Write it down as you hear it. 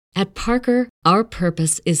At Parker, our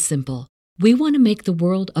purpose is simple. We want to make the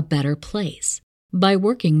world a better place by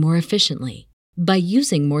working more efficiently, by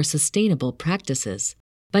using more sustainable practices,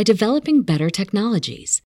 by developing better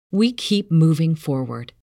technologies. We keep moving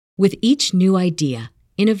forward. With each new idea,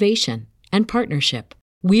 innovation, and partnership,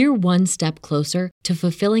 we're one step closer to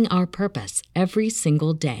fulfilling our purpose every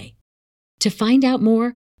single day. To find out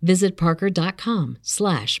more, visit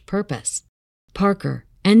parker.com/purpose. Parker,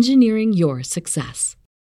 engineering your success.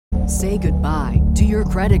 Say goodbye to your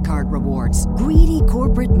credit card rewards. Greedy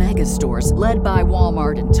corporate mega stores, led by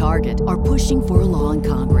Walmart and Target, are pushing for a law in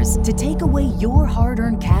Congress to take away your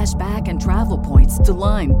hard-earned cash back and travel points to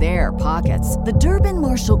line their pockets. The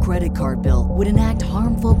Durbin-Marshall credit card bill would enact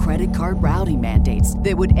harmful credit card routing mandates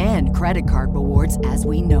that would end credit card rewards as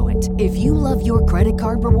we know it. If you love your credit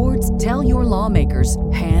card rewards, tell your lawmakers,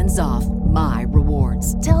 hands off my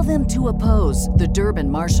rewards. Tell them to oppose the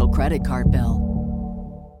Durbin-Marshall credit card bill.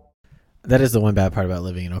 That is the one bad part about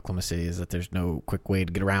living in Oklahoma City, is that there's no quick way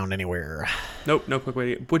to get around anywhere. Nope, no quick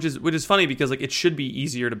way. Which is funny because like it should be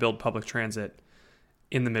easier to build public transit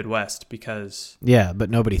in the Midwest because yeah,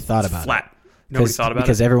 but nobody thought about flat. it. Nobody thought about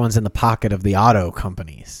because it everyone's in the pocket of the auto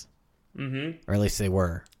companies, mm-hmm. or at least they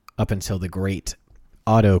were up until the great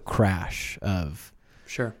auto crash of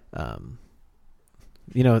sure.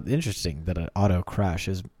 Interesting that an auto crash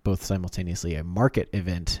is both simultaneously a market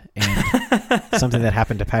event and something that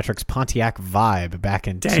happened to Patrick's Pontiac Vibe back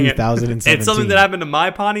in 2017. It's something that happened to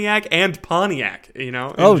my Pontiac and Pontiac, in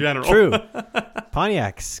general. True.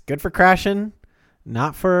 Pontiacs, good for crashing,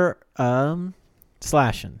 not for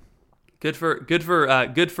slashing. Good for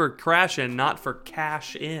crashing, not for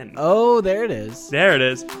cash in. Oh, there it is. There it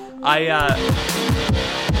is.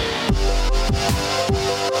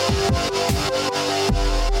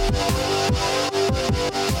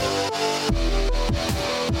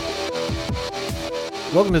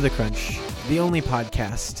 Welcome to The Crunch, the only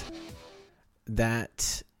podcast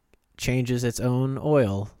that changes its own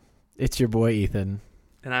oil. It's your boy, Ethan.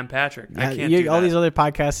 And I'm Patrick. I can't do that. All these other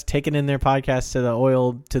podcasts taking in their podcasts to the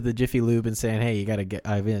oil, to the Jiffy Lube and saying, hey, you got to get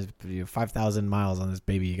 5,000 miles on this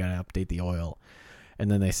baby. You got to update the oil.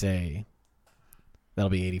 And then they say, that'll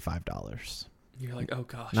be $85. You're like, oh,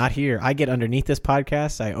 gosh. Not here. I get underneath this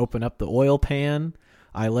podcast. I open up the oil pan.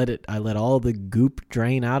 I let all the goop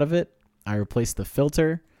drain out of it. I replaced the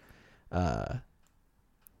filter. That's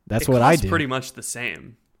what I do. It's pretty much the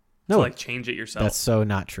same. No, to change it yourself. That's so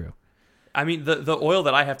not true. I mean, the oil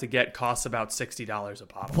that I have to get costs about $60 a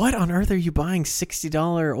bottle. What on earth are you buying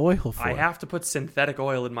 $60 oil for? I have to put synthetic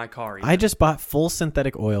oil in my car. I just bought full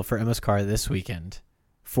synthetic oil for Emma's car this weekend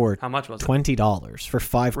for how much was it? $20 for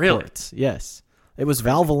 5 quarts. Yes, it was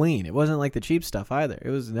Valvoline. It wasn't like the cheap stuff either.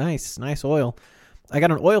 It was nice oil. I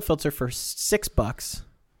got an oil filter for $6.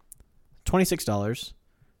 $26,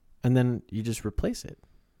 and then you just replace it.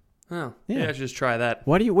 Oh, yeah. I should just try that.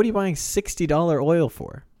 What are you buying $60 oil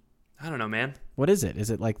for? I don't know, man. What is it?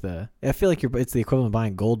 Is it like I feel like it's the equivalent of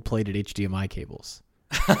buying gold-plated HDMI cables.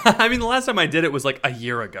 I mean, the last time I did it was like a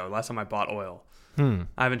year ago. Last time I bought oil. I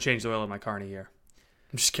haven't changed the oil in my car in a year.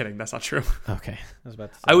 I'm just kidding. That's not true. Okay.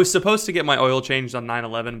 I was supposed to get my oil changed on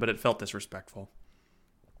 9/11, but it felt disrespectful.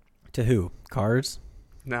 To who? Cars?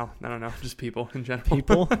 No. Just people in general.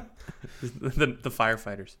 People? the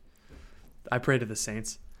firefighters. I pray to the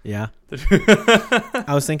saints. Yeah. I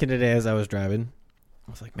was thinking today as I was driving,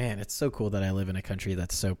 I was like, man, it's so cool that I live in a country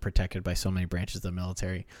that's so protected by so many branches of the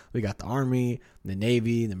military. We got the Army, the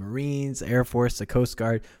Navy, the Marines, the Air Force, the Coast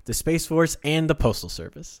Guard, the Space Force, and the Postal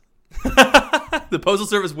Service. The Postal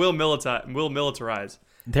Service will militarize.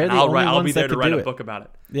 They're the only I'll ones be there that to can write do a it. book about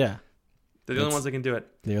it. Yeah. They're the only ones that can do it.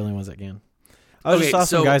 They're the only ones that can. I just saw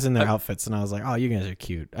some guys in their outfits, and I was like, "Oh, you guys are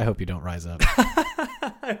cute. I hope you don't rise up."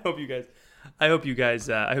 I hope you guys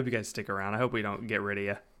stick around. I hope we don't get rid of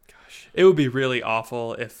you. Gosh, it would be really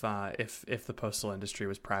awful if the postal industry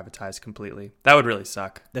was privatized completely. That would really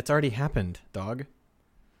suck. That's already happened, dog.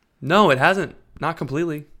 No, it hasn't. Not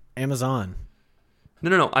completely. Amazon.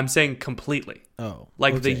 No. I'm saying completely. Oh,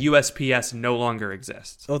 like okay. the USPS no longer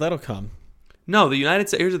exists. Oh, that'll come. No, the United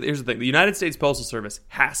States. Here's the thing: the United States Postal Service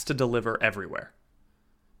has to deliver everywhere.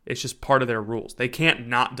 It's just part of their rules. They can't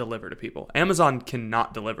not deliver to people. Amazon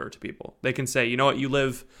cannot deliver to people. They can say, you know what, you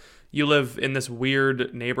live in this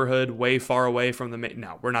weird neighborhood way far away from the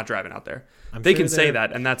no, we're not driving out there. They can say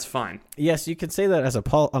that, and that's fine. Yes, you can say that as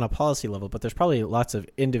on a policy level, but there's probably lots of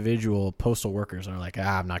individual postal workers that are like,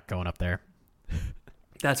 I'm not going up there.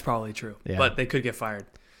 That's probably true. Yeah. But they could get fired.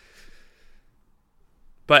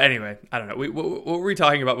 But anyway, I don't know. What were we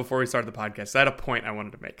talking about before we started the podcast? I had a point I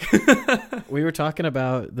wanted to make. We were talking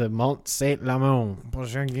about the Mont Saint Lamont.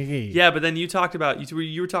 Yeah, but then you talked about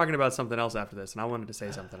you were talking about something else after this, and I wanted to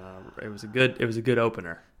say something. It was a good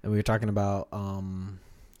opener. And we were talking about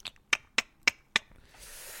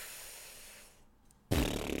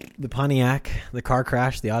the Pontiac, the car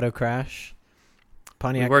crash, the auto crash.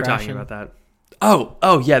 Pontiac. We were crashing. talking about that.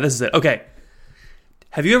 Oh yeah, this is it. Okay.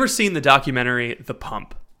 Have you ever seen the documentary The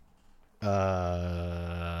Pump?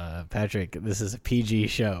 Patrick, this is a PG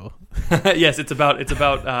show. Yes, it's about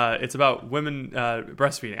women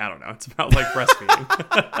breastfeeding. I don't know. It's about like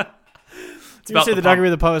breastfeeding. You say the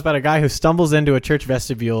documentary The Pump is about a guy who stumbles into a church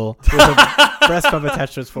vestibule with a breast pump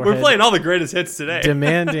attached to his forehead. We're playing all the greatest hits today.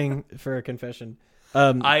 Demanding for a confession.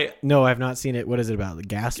 No, I've not seen it. What is it about? The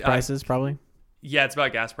gas prices, probably? Yeah, it's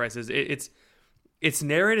about gas prices. It's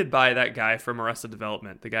narrated by that guy from Arrested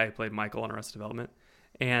Development, the guy who played Michael on Arrested Development.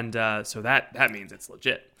 And so that means it's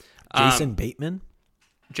legit. Jason Bateman?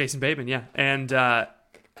 Jason Bateman, yeah. And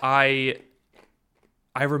I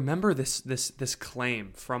remember this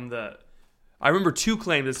claim from the... I remember two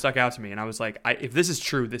claims that stuck out to me, and I was like, if this is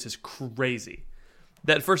true, this is crazy.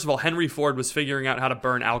 That, first of all, Henry Ford was figuring out how to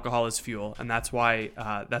burn alcohol as fuel, and that's why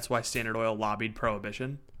Standard Oil lobbied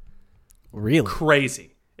prohibition. Really?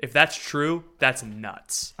 Crazy. If that's true, that's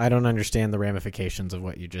nuts. I don't understand the ramifications of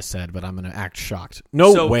what you just said, but I'm going to act shocked.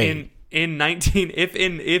 No way. If in the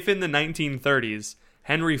 1930s,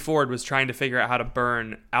 Henry Ford was trying to figure out how to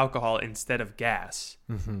burn alcohol instead of gas,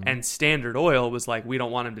 and Standard Oil was like, we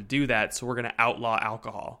don't want him to do that, so we're going to outlaw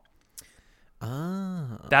alcohol.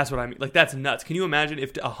 That's what I mean. Like, that's nuts. Can you imagine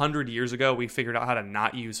if 100 years ago we figured out how to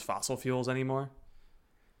not use fossil fuels anymore?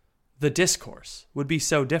 The discourse would be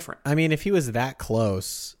so different. I mean, if he was that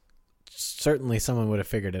close, certainly someone would have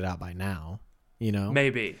figured it out by now. You know,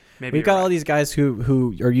 maybe we've got all these guys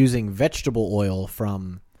who are using vegetable oil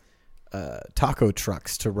from taco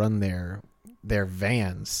trucks to run their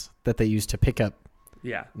vans that they use to pick up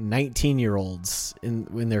 19-year-olds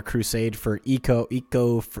in their crusade for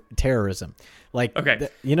eco terrorism. Like, okay,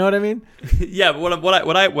 you know what I mean? Yeah, but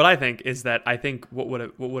what I think is that I think what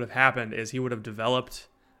would have happened is he would have developed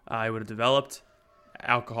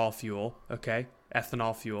alcohol fuel, okay,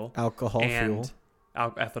 ethanol fuel,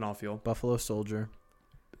 ethanol fuel, Buffalo Soldier,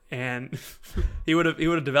 and he would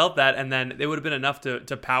have developed that, and then it would have been enough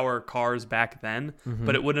to power cars back then,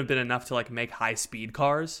 but it wouldn't have been enough to like make high speed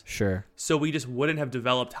cars. Sure. So we just wouldn't have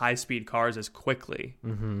developed high speed cars as quickly,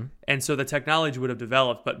 and so the technology would have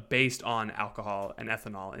developed, but based on alcohol and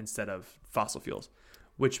ethanol instead of fossil fuels.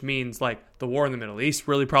 Which means like the war in the Middle East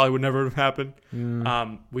really probably would never have happened.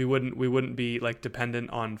 We wouldn't be like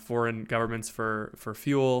dependent on foreign governments for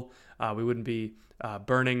fuel. We wouldn't be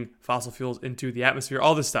burning fossil fuels into the atmosphere.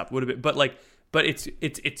 All this stuff would have been, but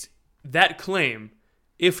it's that claim,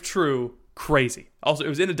 if true, crazy. Also, it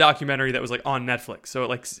was in a documentary that was like on Netflix, so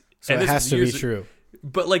it has to be true.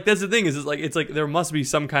 But like that's the thing is it's like there must be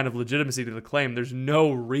some kind of legitimacy to the claim. There's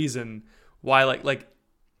no reason why like.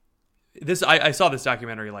 This I saw this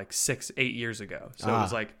documentary like 6-8 years ago, so it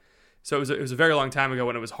was like, it was a very long time ago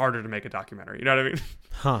when it was harder to make a documentary. You know what I mean?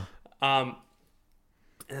 Huh. And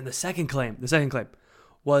then the second claim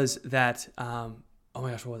was that oh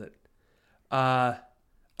my gosh, what was it?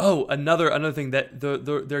 Another thing that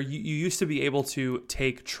there you used to be able to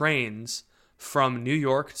take trains from New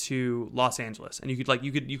York to Los Angeles, and you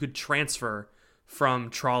could transfer from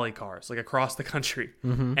trolley cars like across the country,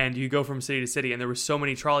 and you go from city to city, and there were so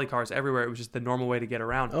many trolley cars everywhere. It was just the normal way to get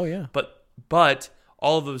around. Oh yeah. But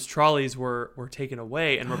all of those trolleys were taken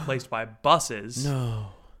away and replaced by buses. No.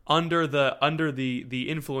 Under the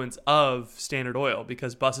influence of Standard Oil,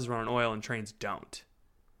 because buses run on oil and trains don't.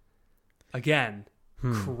 Again,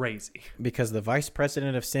 crazy. Because the vice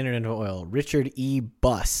president of Standard Oil, Richard E.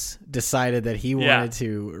 Buss, decided that he wanted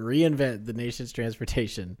to reinvent the nation's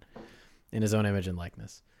transportation in his own image and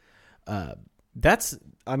likeness. I'm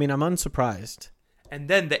unsurprised. And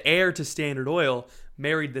then the heir to Standard Oil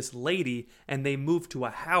married this lady, and they moved to a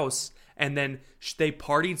house, and then they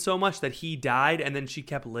partied so much that he died, and then she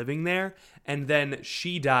kept living there, and then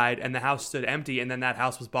she died, and the house stood empty, and then that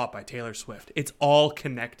house was bought by Taylor Swift. It's all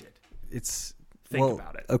connected. Think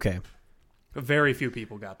about it. Okay. Very few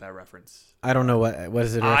people got that reference. I don't know what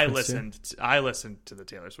is it. I listened to the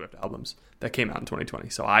Taylor Swift albums that came out in 2020,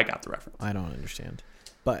 so I got the reference. I don't understand,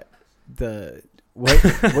 but what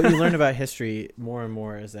you learn about history more and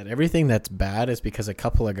more is that everything that's bad is because a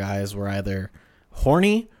couple of guys were either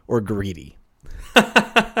horny or greedy.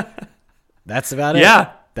 That's about it.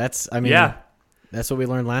 Yeah. That's what we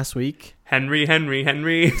learned last week.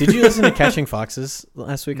 Henry. Did you listen to Catching Foxes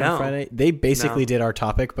last week No. on Friday? They basically did our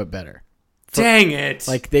topic, but better. Dang it.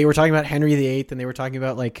 Like, they were talking about Henry VIII, and they were talking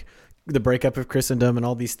about, like, the breakup of Christendom and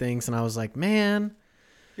all these things, and I was like, man,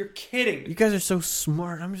 You're kidding. you guys are so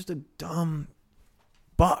smart. I'm just a dumb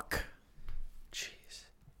buck. Jeez.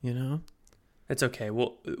 You know? It's okay.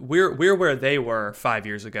 Well, we're where they were 5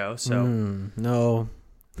 years ago, so No.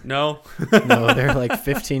 no. No, they're like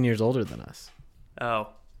 15 years older than us. Oh,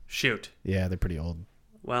 shoot. Yeah, they're pretty old.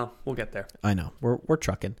 Well, we'll get there. I know. We're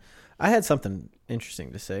trucking. I had something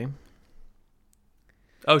interesting to say.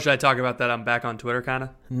 Oh, should I talk about that? I'm back on Twitter, kind of.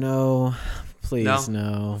 No, please,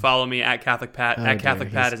 no. Follow me at Catholic Pat. Oh, At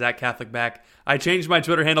Catholic dear. Pat is at Catholic Back. I changed my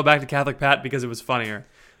Twitter handle back to Catholic Pat because it was funnier.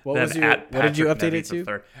 What than was your- at what did you Patrick update it Nevy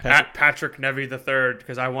to? III. At Patrick Nevy III,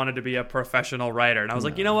 because I wanted to be a professional writer, and I was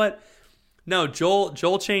like, you know what? No,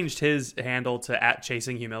 Joel changed his handle to at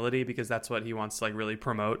Chasing Humility because that's what he wants to like really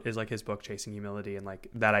promote is like his book Chasing Humility and like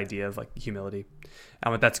that idea of like humility.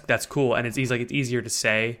 That's cool, and it's easier to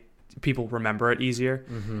say. People remember it easier,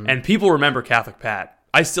 and people remember Catholic Pat.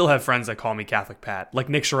 I still have friends that call me Catholic Pat. Like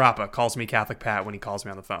Nick Sharapa calls me Catholic Pat when he calls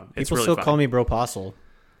me on the phone. It's People really still funny. call me Bro Postle.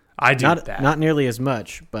 I do that. Not nearly as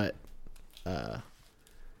much, but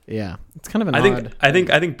yeah, it's kind of an I odd.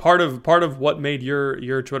 think part of what made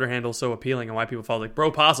your Twitter handle so appealing and why people follow like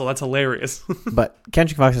Bro Postle, that's hilarious. But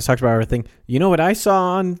Catching Foxes talked about everything. You know what I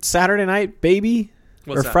saw on Saturday night, baby,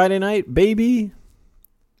 What's or that? Friday night, baby?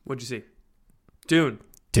 What'd you see? Dune.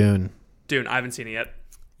 Dune. I haven't seen it yet.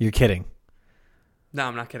 You're kidding. No,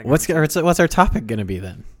 I'm not kidding. What's our topic gonna be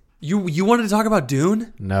then? You wanted to talk about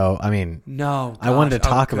Dune? No, I mean, No, I wanted to gosh,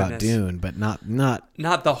 talk oh, about goodness. Dune, but not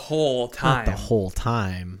Not the whole time. the whole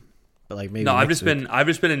time. But like maybe No, I've next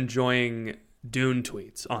just been enjoying Dune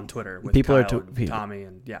tweets on Twitter with People are Kyle tw- and people- Tommy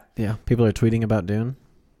and yeah. Yeah, people are tweeting about Dune.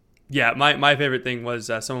 Yeah, my favorite thing was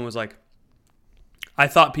someone was like, I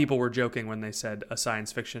thought people were joking when they said a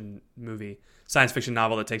science fiction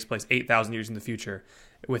novel that takes place 8,000 years in the future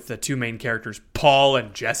with the two main characters, Paul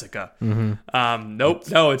and Jessica. Nope.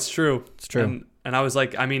 No, it's true. It's true. And I was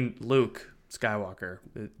like, I mean, Luke Skywalker.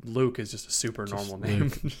 Luke is just a super normal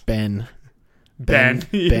name. Ben. Ben,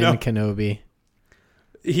 you Ben know? Kenobi.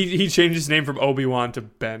 He changed his name from Obi-Wan to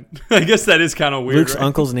Ben. I guess that is kind of weird. Luke's right?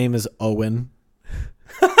 uncle's name is Owen.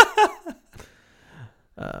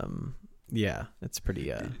 Yeah, it's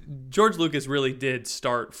pretty. George Lucas really did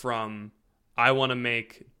start from, I want to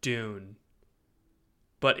make Dune,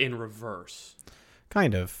 but in reverse.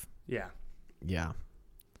 Kind of. Yeah. Yeah.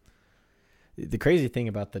 The crazy thing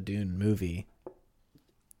about the Dune movie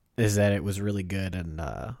is that it was really good, and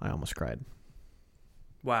I almost cried.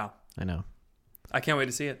 Wow. I know. I can't wait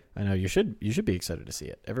to see it. I know. You should be excited to see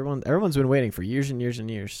it. Everyone's been waiting for years and years and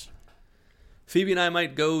years. Phoebe and I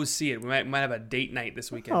might go see it. We might have a date night this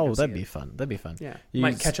weekend. Oh, Go see that'd it. be fun. That'd be fun. Yeah. You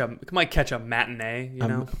Might catch a matinee, you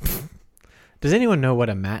know? Does anyone know what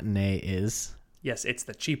a matinee is? Yes, it's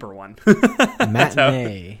the cheaper one.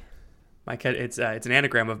 Matinee. It's an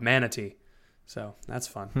anagram of manatee. So, that's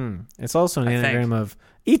fun. It's also an I think. anagram of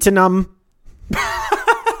Eatonum.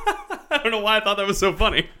 I don't know why I thought that was so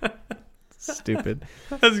funny. Stupid.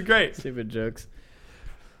 That's great. Stupid jokes.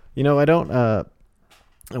 You know, I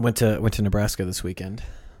went to Nebraska this weekend.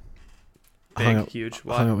 Big, huge.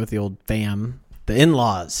 Hung Wow. out with the old fam, the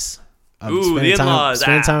in-laws. Ooh, the in-laws.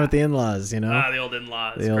 Spending time with the in-laws, you know. The old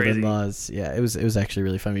in-laws. The old Crazy. in-laws. Yeah, it was actually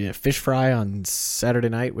really fun. We had fish fry on Saturday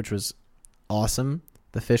night, which was awesome.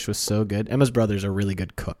 The fish was so good. Emma's brother's a really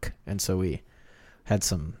good cook, and so we had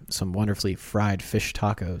some wonderfully fried fish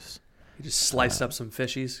tacos. You just sliced up some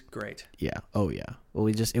fishies. Great. Yeah. Oh yeah. Well,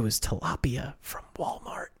 it was tilapia from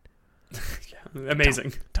Walmart. Yeah.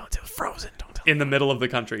 Amazing. Don't tell frozen. Don't tell. In the middle of the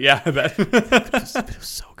country. Yeah, I bet. It was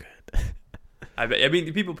so good. I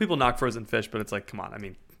mean, people knock frozen fish, but it's like, come on. I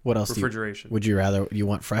mean, What else? refrigeration. Would you rather? You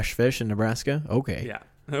want fresh fish in Nebraska? Okay.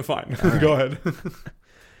 Yeah, fine. All right. Go ahead.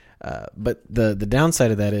 But the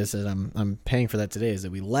downside of that is that I'm paying for that today. Is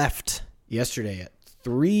that we left yesterday at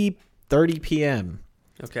 3:30 p.m.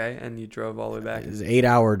 Okay, and you drove all the way back. It was an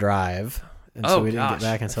 8-hour drive, and so we didn't get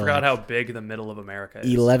back I until forgot how big the middle of America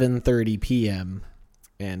is. 11:30 p.m.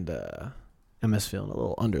 And Emma's feeling a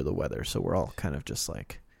little under the weather, so we're all kind of just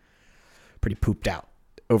like pretty pooped out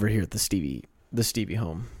over here at the Stevie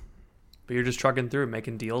home. But you're just trucking through,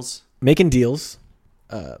 making deals. Making deals.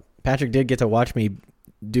 Patrick did get to watch me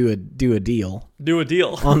do a deal. Do a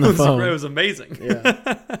deal On the phone. It was amazing. Yeah,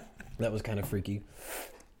 that was kind of freaky.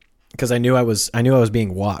 Because I knew I was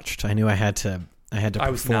being watched. I knew I had to I had to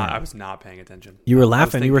perform. I was not paying attention. You were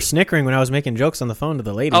laughing. You were snickering when I was making jokes on the phone to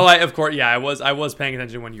the lady. Oh, of course. Yeah, I was paying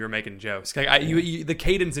attention when you were making jokes. Like, the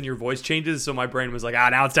cadence in your voice changes, so my brain was like,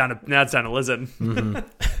 now it's time to listen. Mm-hmm.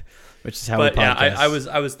 Which is how but we podcast.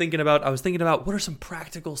 I was thinking about what are some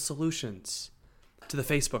practical solutions to the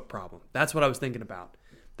Facebook problem. That's what I was thinking about.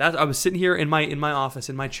 I was sitting here in my office,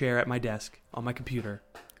 in my chair, at my desk, on my computer,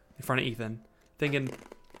 in front of Ethan, thinking,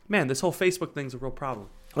 man, this whole Facebook thing's a real problem.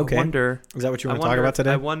 Okay. I wonder. Is that what you want to talk about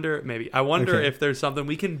today? I wonder Okay. if there's something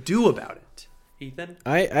we can do about it. Ethan?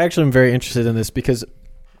 I actually am very interested in this because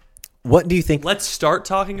what do you think? Let's start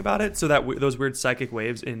talking about it so that those weird psychic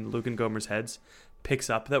waves in Luke and Gomer's heads picks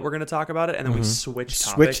up that we're going to talk about it, and then we switch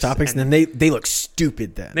topics. And then they look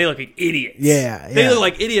stupid then. They look like idiots. Yeah. They look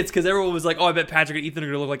like idiots because everyone was like, oh, I bet Patrick and Ethan are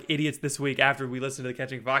going to look like idiots this week after we listen to the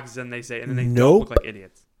Catching Foxes, and they don't look like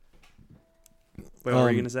idiots. Wait, what were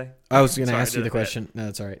you going to say? I was going to ask you the question. No,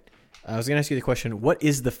 that's all right. I was going to ask you the question, what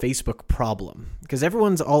is the Facebook problem? Because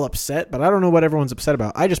everyone's all upset, but I don't know what everyone's upset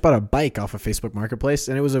about. I just bought a bike off of Facebook Marketplace,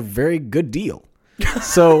 and it was a very good deal.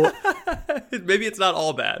 So maybe it's not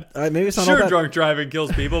all bad. Maybe it's not all bad. Sure, drunk driving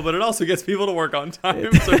kills people, but it also gets people to work on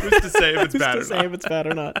time. So who's to say if it's bad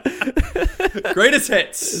or not? Greatest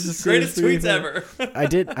hits. Greatest tweets ever.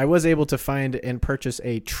 I was able to find and purchase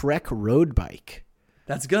a Trek road bike.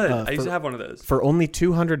 That's good. I used to have one of those. For only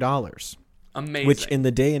 $200. Amazing. Which in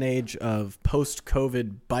the day and age of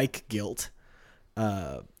post-COVID bike guilt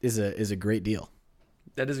is a great deal.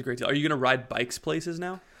 That is a great deal. Are you going to ride bikes places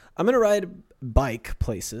now? I'm going to ride bike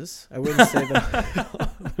places. I wouldn't say that.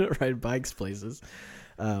 I'm going to ride bikes places.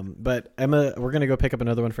 But Emma, we're going to go pick up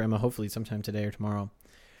another one for Emma hopefully sometime today or tomorrow.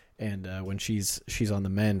 And when she's on the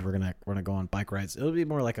mend, we're gonna go on bike rides. It'll be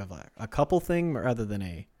more like a couple thing rather than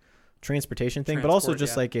a transportation thing, but also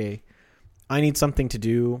just like I need something to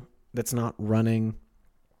do that's not running,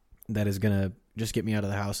 that is going to just get me out of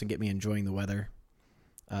the house and get me enjoying the weather.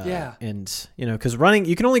 And, because running,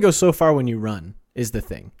 you can only go so far when you run is the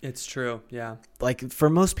thing. It's true, yeah. Like, for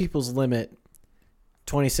most people's limit,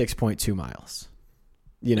 26.2 miles,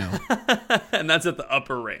 And that's at the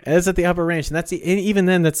upper range. And that's at the upper range. And even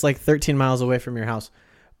then, that's like 13 miles away from your house.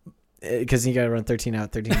 Because you got to run 13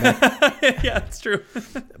 out, 13 back. Yeah, it's true.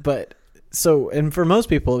 But and for most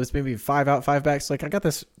people, it's maybe 5 out, 5 back. So like I got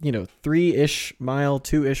this, 3-ish mile,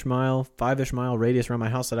 2-ish mile, 5-ish mile radius around my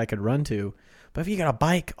house that I could run to. But if you got a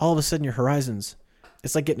bike, all of a sudden your horizons,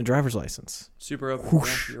 it's like getting a driver's license. Super open.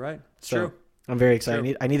 Yeah, you're right. It's true. I'm very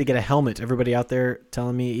excited. I need to get a helmet. Everybody out there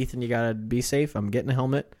telling me, Ethan, you got to be safe. I'm getting a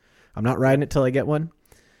helmet. I'm not riding it till I get one.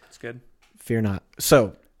 It's good. Fear not.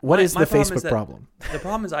 So what is the Facebook problem? The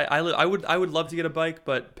problem is I would love to get a bike,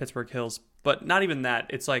 but Pittsburgh Hills. But not even that.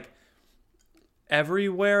 It's like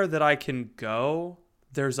everywhere that I can go,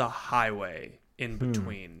 there's a highway in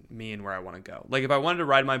between me and where I want to go. Like if I wanted to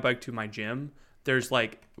ride my bike to my gym, there's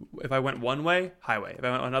like, if I went one way, highway. If I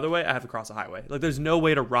went another way, I have to cross a highway. Like there's no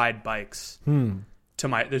way to ride bikes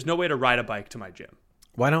there's no way to ride a bike to my gym.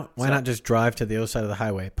 Why not just drive to the other side of the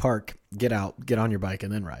highway, park, get out, get on your bike,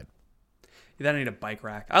 and then ride? Then I need a bike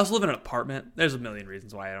rack. I also live in an apartment. There's a million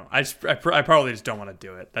reasons why I don't. I probably just don't want to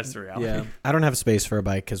do it. That's the reality. Yeah. I don't have space for a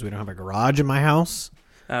bike because we don't have a garage in my house.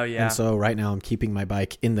 Oh yeah. And so right now I'm keeping my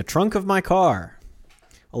bike in the trunk of my car,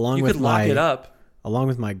 you could lock it up. Along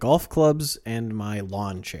with my golf clubs and my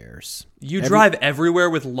lawn chairs. You drive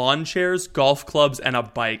everywhere with lawn chairs, golf clubs, and a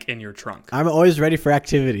bike in your trunk. I'm always ready for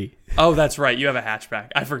activity. Oh, that's right. You have a hatchback.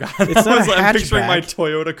 I forgot. It's not a hatchback. I'm picturing my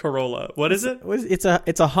Toyota Corolla. What is it?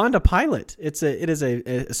 It's a Honda Pilot. It is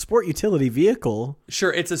a sport utility vehicle.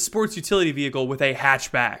 Sure, it's a sports utility vehicle with a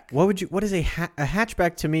hatchback. What is a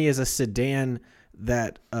hatchback to me is a sedan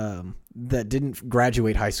that didn't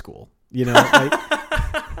graduate high school. Like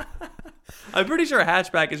I'm pretty sure a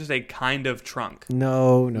hatchback is just a kind of trunk.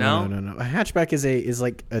 No. A hatchback is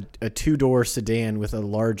like a 2-door sedan with a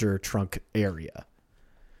larger trunk area.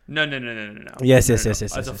 No. Yes. It's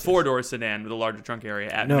a 4-door sedan with a larger trunk area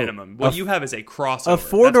at minimum. What you have is a crossover. A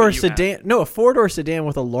 4-door sedan. No, a 4-door sedan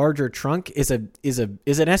with a larger trunk is an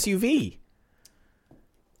SUV.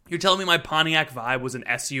 You're telling me my Pontiac Vibe was an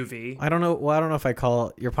SUV? I don't know. Well, I don't know if I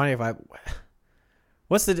call your Pontiac Vibe.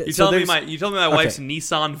 What's the? You told me my wife's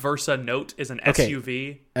Nissan Versa Note is an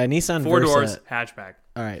SUV. A Nissan 4 Versa, doors hatchback.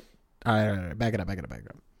 All right. Back it up.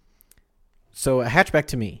 So a hatchback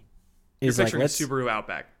to me is You're like picturing a Subaru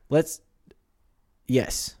Outback.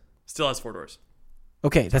 Yes. Still has 4 doors.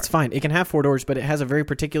 Okay, that's fine. It can have 4 doors, but it has a very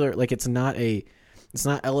particular, like it's not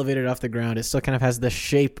elevated off the ground. It still kind of has the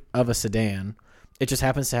shape of a sedan. It just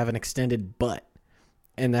happens to have an extended butt,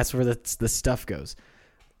 and that's where the stuff goes.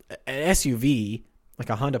 An SUV, like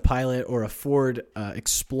a Honda Pilot or a Ford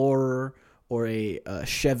Explorer or a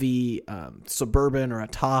Chevy Suburban or a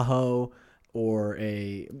Tahoe or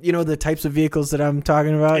the types of vehicles that I'm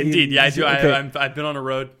talking about? Indeed, yeah, I do. Okay. I've been on a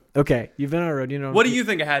road. Okay, you've been on a road. What do you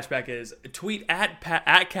think a hatchback is? Tweet at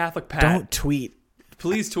Catholic Pat. Don't tweet.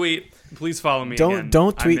 Please tweet. Please follow me.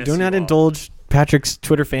 Don't tweet. Do not indulge Patrick's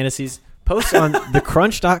Twitter fantasies. Post on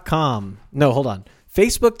thecrunch.com. No, hold on.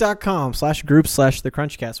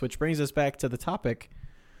 Facebook.com/group/thecrunchcast, which brings us back to the topic.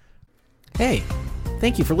 Hey,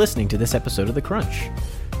 thank you for listening to this episode of The Crunch.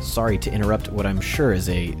 Sorry to interrupt what I'm sure is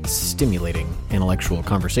a stimulating intellectual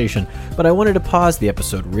conversation, but I wanted to pause the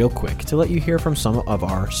episode real quick to let you hear from some of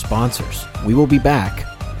our sponsors. We will be back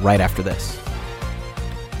right after this.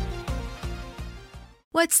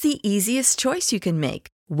 What's the easiest choice you can make?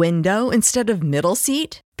 Window instead of middle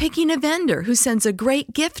seat? Picking a vendor who sends a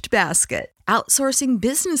great gift basket? Outsourcing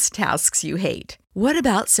business tasks you hate? What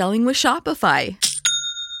about selling with Shopify?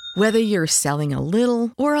 Whether you're selling a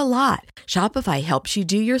little or a lot, Shopify helps you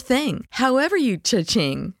do your thing, however you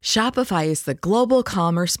cha-ching. Shopify is the global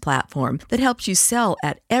commerce platform that helps you sell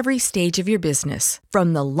at every stage of your business.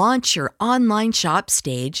 From the launch your online shop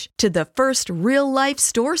stage to the first real-life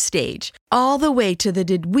store stage, all the way to the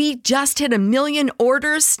did we just hit 1 million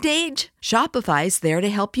orders stage. Shopify's there to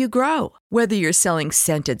help you grow. Whether you're selling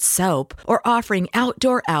scented soap or offering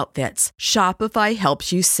outdoor outfits, Shopify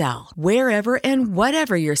helps you sell. Wherever and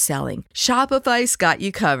whatever you're selling, Shopify's got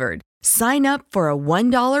you covered. Sign up for a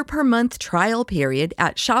 $1 per month trial period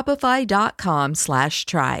at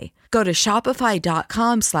shopify.com/try. Go to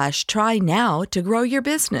shopify.com/try now to grow your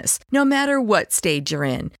business, no matter what stage you're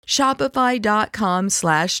in.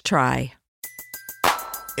 Shopify.com/try.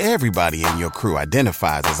 Everybody in your crew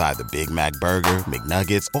identifies as either Big Mac Burger,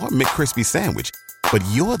 McNuggets, or McCrispy Sandwich. But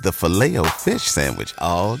you're the Filet-O-Fish Sandwich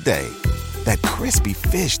all day. That crispy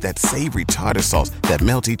fish, that savory tartar sauce, that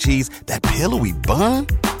melty cheese, that pillowy bun.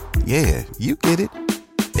 Yeah, you get it.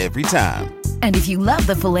 Every time. And if you love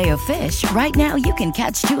the Filet-O-Fish, right now you can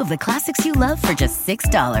catch 2 of the classics you love for just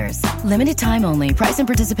 $6. Limited time only. Price and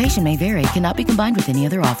participation may vary. Cannot be combined with any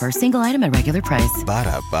other offer. Single item at regular price.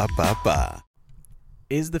 Ba-da-ba-ba-ba.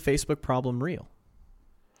 Is the Facebook problem real?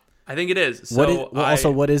 I think it is. So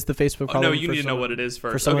what is the Facebook problem? No, you need to know what it is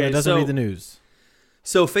first. For someone that doesn't read the news.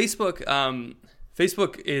 So Facebook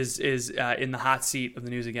is in the hot seat of the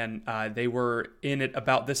news again. They were in it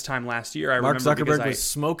about this time last year. Mark Zuckerberg was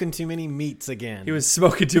smoking too many meats again. He was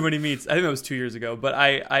smoking too many meats. I think that was 2 years ago. But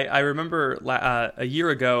I remember a year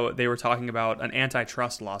ago they were talking about an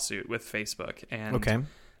antitrust lawsuit with Facebook. And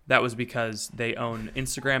that was because they own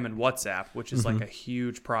Instagram and WhatsApp, which is like a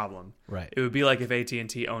huge problem. Right. It would be like if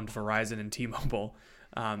AT&T owned Verizon and T-Mobile.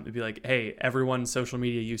 It'd be like, hey, everyone's social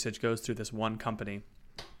media usage goes through this one company.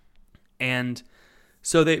 And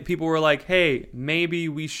so people were like, hey, maybe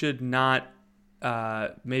we should break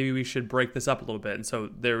this up a little bit. And so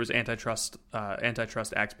there was antitrust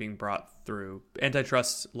acts being brought through,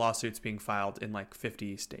 antitrust lawsuits being filed in like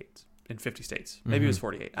 50 states. Maybe it was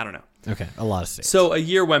 48. I don't know. Okay, a lot of states. So a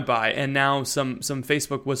year went by, and now some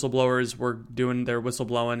Facebook whistleblowers were doing their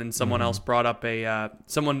whistleblowing, and someone else brought up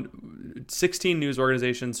 16 news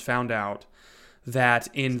organizations found out that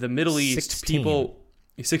in the Middle East,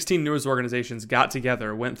 16 news organizations got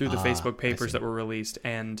together, went through the Facebook papers that were released,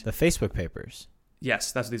 and the Facebook papers.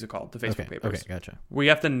 Yes, that's what these are called, the Facebook papers. Okay, gotcha. We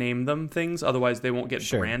have to name them things, otherwise they won't get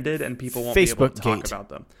branded, and people won't be able to talk about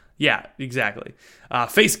them. Yeah, exactly.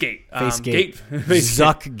 Facegate. Zuckgate.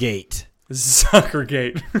 Zuckergate.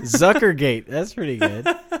 Zuckergate. That's pretty good.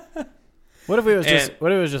 What if it was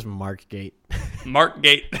just Markgate?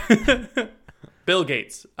 Markgate. Bill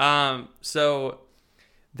Gates. So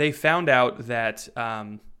they found out that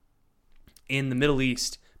in the Middle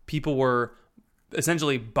East, people were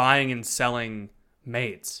essentially buying and selling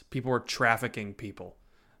maids. People were trafficking people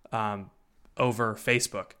over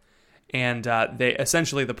Facebook. And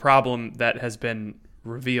the problem that has been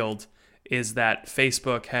revealed is that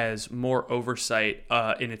Facebook has more oversight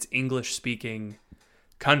in its English-speaking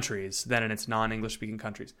countries than in its non-English-speaking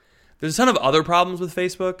countries. There's a ton of other problems with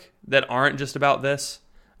Facebook that aren't just about this.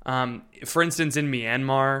 For instance, in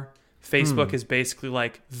Myanmar, Facebook is basically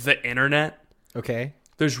like the internet. Okay.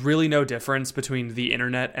 There's really no difference between the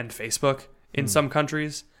internet and Facebook in some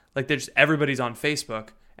countries. Like everybody's on Facebook.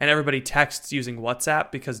 And everybody texts using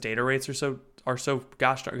WhatsApp because data rates are so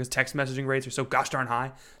gosh darn, because text messaging rates are so gosh darn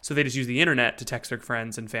high. So they just use the internet to text their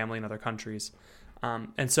friends and family in other countries.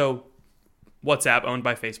 And so WhatsApp, owned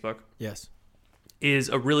by Facebook, is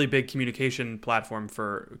a really big communication platform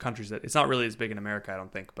for countries that it's not really as big in America, I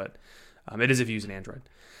don't think, but it is if you use an Android.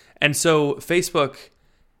 And so Facebook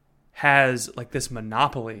has like this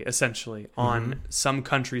monopoly essentially on some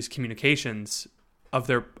countries' communications of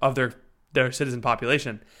their their citizen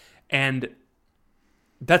population. And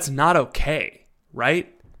that's not okay,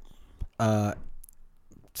 right? Let's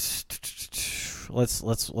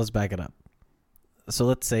back it up. So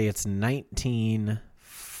let's say it's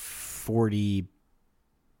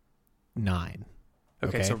 1949.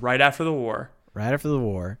 Okay, so right after the war. Right after the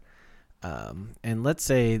war. And let's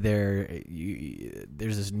say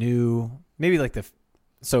there's this new, maybe like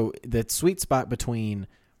so the sweet spot between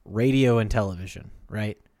radio and television,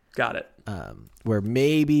 right? Got it. Where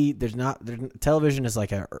maybe television is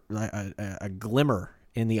like a glimmer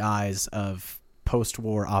in the eyes of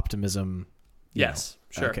post-war optimism. Yes,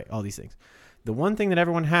 sure. Okay, all these things. The one thing that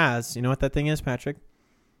everyone has, you know what that thing is, Patrick?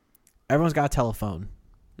 Everyone's got a telephone.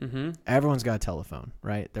 Mm-hmm. Everyone's got a telephone,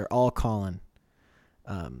 right? They're all calling.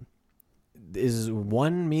 This is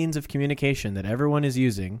one means of communication that everyone is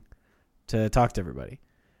using to talk to everybody.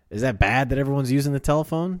 Is that bad that everyone's using the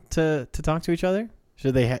telephone to talk to each other?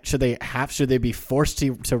 Should they be forced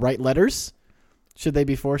to write letters? Should they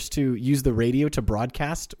be forced to use the radio to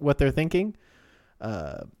broadcast what they're thinking?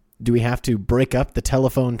 Do we have to break up the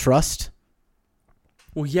telephone trust?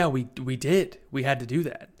 Well, yeah, we did. We had to do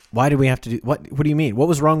that. Why did we have to do what do you mean? What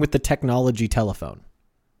was wrong with the technology telephone?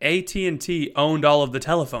 AT&T owned all of the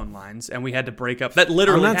telephone lines, and we had to break up. That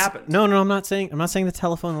literally happened. No, I'm not saying the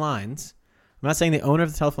telephone lines. I'm not saying the owner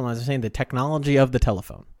of the telephone lines. I'm saying the technology of the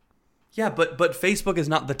telephone. Yeah, but Facebook is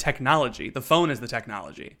not the technology. The phone is the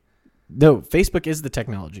technology. No, Facebook is the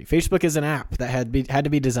technology. Facebook is an app that had to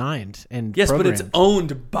be designed and programmed. But it's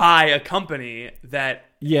owned by a company that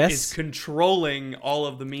yes. is controlling all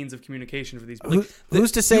of the means of communication for these.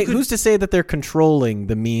 Who's to say that they're controlling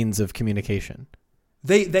the means of communication?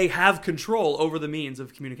 They have control over the means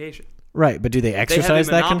of communication. Right, but do they exercise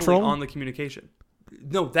that control on the communication?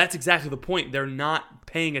 No, that's exactly the point. They're not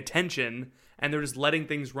paying attention, and they're just letting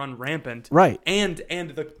things run rampant. Right. And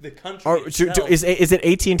the country itself. Is it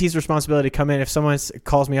AT&T's responsibility to come in if someone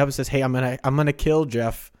calls me up and says, "Hey, I'm gonna kill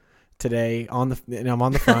Jeff today and I'm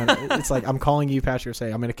on the phone." It's like I'm calling you, Patrick,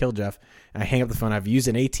 say I'm gonna kill Jeff, and I hang up the phone. I've used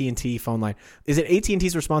an AT&T phone line. Is it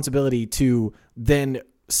AT&T's responsibility to then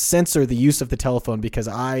censor the use of the telephone because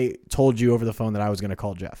I told you over the phone that I was going to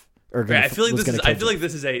call Jeff? I feel like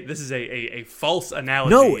this is a false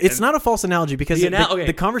analogy. No, it's not a false analogy because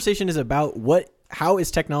the conversation is about how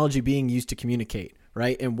is technology being used to communicate,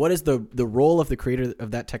 right? And what is the role of the creator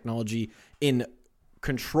of that technology in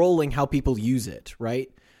controlling how people use it, right?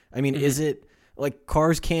 I mean, is it like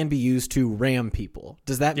cars can be used to ram people?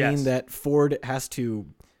 Does that mean that Ford has to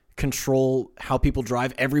control how people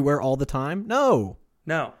drive everywhere all the time? No.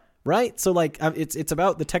 Right? So like it's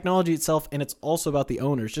about the technology itself, and it's also about the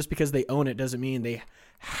owners. Just because they own it doesn't mean they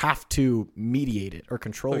have to mediate it or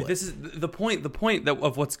control it. This is the point. The point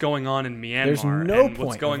of what's going on in Myanmar There's no and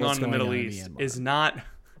what's going on in the Middle East is not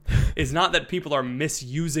that people are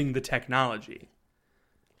misusing the technology.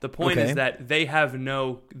 The point is that they have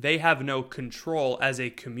no control as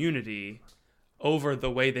a community over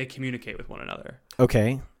the way they communicate with one another.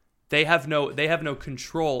 Okay. They have no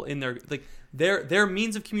control in their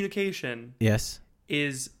means of communication. Yes.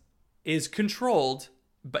 Is controlled,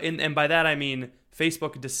 and by that I mean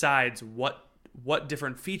Facebook decides what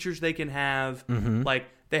different features they can have. Mm-hmm. Like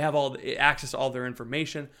they have all access to all their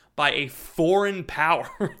information by a foreign power.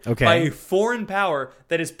 Okay. By a foreign power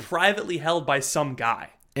that is privately held by some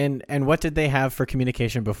guy. And what did they have for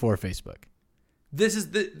communication before Facebook? This is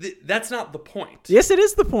that's not the point. Yes, it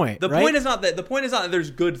is the point. The point is not that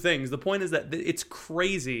there's good things. The point is that it's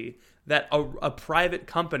crazy that a private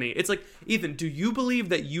company. It's like, Ethan, do you believe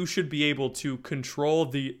that you should be able to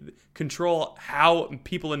control how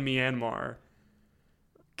people in Myanmar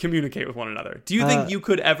communicate with one another? Do you think you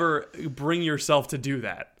could ever bring yourself to do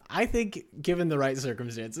that? I think, given the right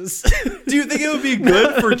circumstances. Do you think it would be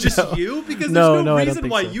good for just you? Because there's no reason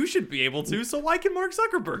why you should be able to. So why can Mark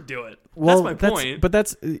Zuckerberg do it? Well, that's my point.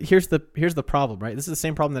 But here's the problem, right? This is the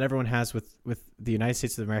same problem that everyone has with the United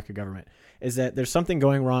States of America government, is that there's something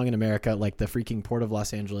going wrong in America, like the freaking Port of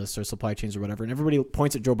Los Angeles or supply chains or whatever, and everybody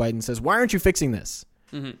points at Joe Biden and says, "Why aren't you fixing this?"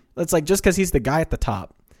 Mm-hmm. That's like, just because he's the guy at the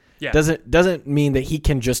top. Yeah. Doesn't mean that he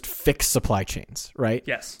can just fix supply chains, right?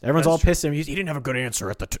 Yes. Everyone's all pissed at him. He didn't have a good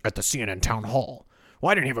answer at the CNN town hall.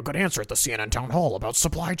 Why didn't he have a good answer at the CNN town hall about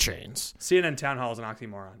supply chains? CNN town hall is an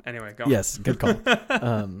oxymoron. Anyway, go on. Yes, good call.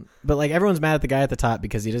 But like everyone's mad at the guy at the top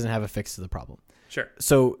because he doesn't have a fix to the problem. Sure.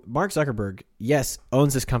 So Mark Zuckerberg, yes,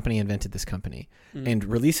 owns this company, invented this company, and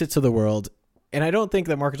released it to the world. And I don't think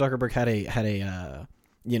that Mark Zuckerberg had a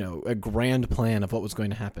grand plan of what was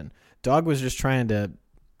going to happen. Dog was just trying to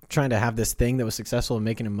have this thing that was successful in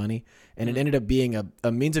making him money, and it ended up being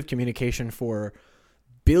a means of communication for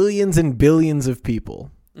billions and billions of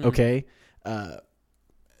people. Okay.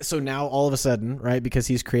 So now all of a sudden, right, because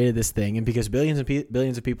he's created this thing and because billions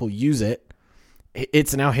of people use it,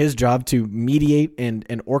 it's now his job to mediate and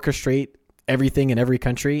orchestrate everything in every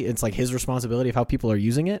country. It's like his responsibility of how people are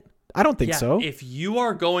using it. I don't think so. If you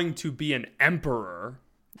are going to be an emperor,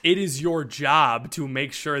 it is your job to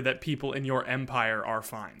make sure that people in your empire are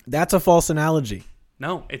fine. That's a false analogy.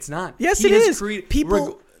 No, it's not. Yes, it is.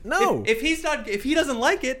 People... No. If he doesn't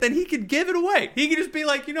like it, then he could give it away. He could just be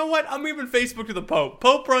like, you know what? I'm moving Facebook to the Pope.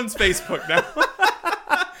 Pope runs Facebook now.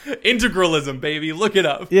 Integralism, baby. Look it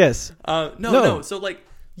up. Yes. No. So like,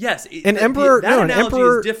 yes. An emperor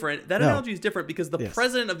is different. That analogy is different because the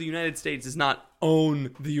president of the United States does not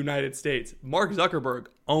own the United States. Mark Zuckerberg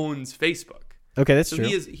owns Facebook. Okay, that's true.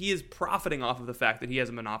 He is profiting off of the fact that he has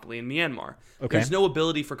a monopoly in Myanmar. Okay. There's no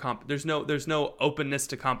ability for there's no openness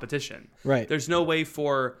to competition. Right. There's no way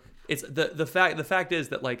for the fact is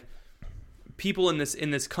that like people in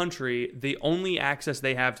this country, the only access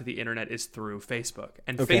they have to the internet is through Facebook.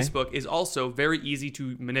 And Facebook is also very easy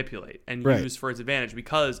to manipulate and use for its advantage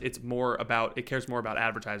because it cares more about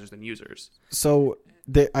advertisers than users. So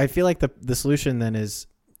I feel like the solution then is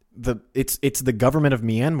it's the government of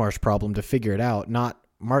Myanmar's problem to figure it out, not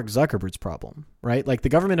Mark Zuckerberg's problem, right? Like the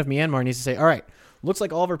government of Myanmar needs to say, all right, looks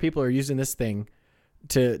like all of our people are using this thing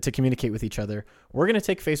to communicate with each other. We're going to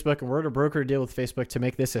take Facebook and we're going to broker a deal with Facebook to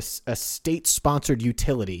make this a state-sponsored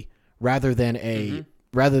utility rather than an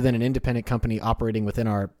independent company operating within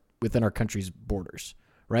our country's borders,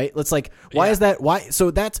 right? Let's like, why is that? Why?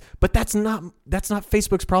 So that's not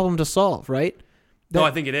Facebook's problem to solve, right? No,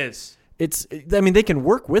 I think it is. They can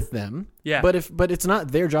work with them, yeah. But it's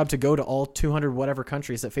not their job to go to all 200 whatever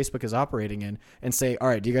countries that Facebook is operating in and say, all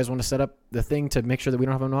right, do you guys want to set up the thing to make sure that we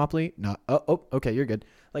don't have a monopoly? No. Oh, okay, you're good.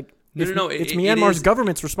 Like, No. It's Myanmar's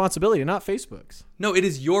government's responsibility, not Facebook's. No, it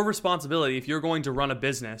is your responsibility if you're going to run a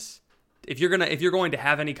business. If you're going to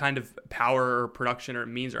have any kind of power or production or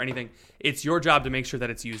means or anything, it's your job to make sure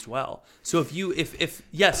that it's used well. So what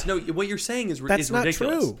you're saying is ridiculous. Not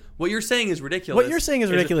true. What you're saying is ridiculous. What you're saying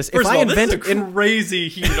is ridiculous. First of all, this is a crazy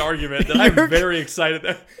heated argument that I'm very excited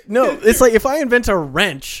at. No, it's like if I invent a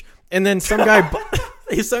wrench and then some guy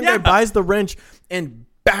buys the wrench and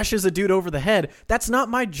bashes a dude over the head, that's not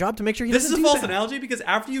my job to make sure he doesn't do that. This is a false analogy because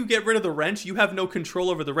after you get rid of the wrench, you have no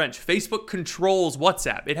control over the wrench. Facebook controls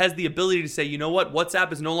WhatsApp. It has the ability to say, you know what,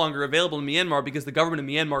 WhatsApp is no longer available in Myanmar because the government of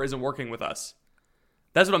Myanmar isn't working with us.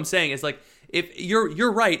 That's what I'm saying. It's like, if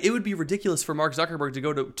you're right, it would be ridiculous for Mark Zuckerberg to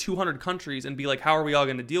go to 200 countries and be like, how are we all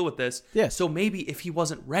going to deal with this? Yeah. So maybe if he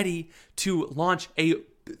wasn't ready to launch a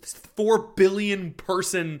 4 billion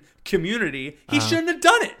person community, he shouldn't have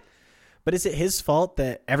done it. But is it his fault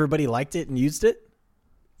that everybody liked it and used it?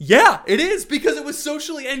 Yeah, it is, because it was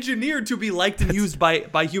socially engineered to be liked and used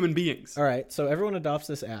by human beings. All right, so everyone adopts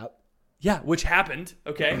this app. Yeah, which happened,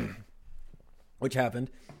 okay? Which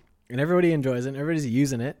happened. And everybody enjoys it, and everybody's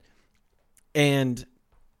using it. And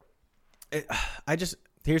let's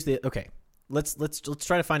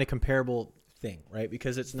try to find a comparable thing, right?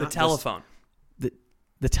 Because it's not the telephone.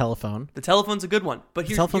 The telephone. The telephone's a good one. But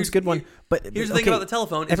the telephone's a good one. But here's the thing about the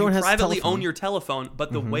telephone. Is you privately own your telephone,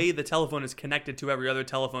 but the Mm-hmm. way the telephone is connected to every other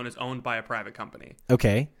telephone is owned by a private company.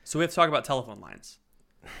 Okay. So we have to talk about telephone lines.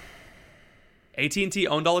 AT&T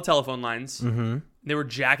owned all the telephone lines. Mm-hmm. They were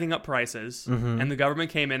jacking up prices, and the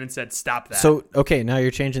government came in and said, stop that. So, okay, now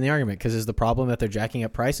you're changing the argument, because is the problem that they're jacking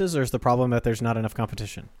up prices, or is the problem that there's not enough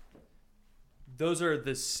competition? Those are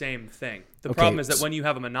the same thing. The problem is that when you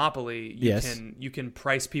have a monopoly, you can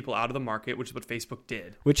price people out of the market, which is what Facebook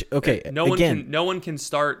did. Which no one can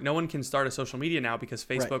start a social media now because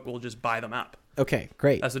Facebook will just buy them up. Okay,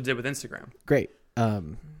 great. That's what it did with Instagram. Great.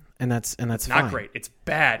 And that's not fine. great. It's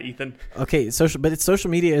bad, Ethan. Okay, social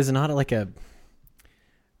media is not like a.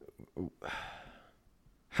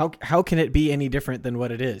 How can it be any different than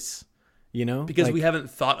what it is? You know? Because we haven't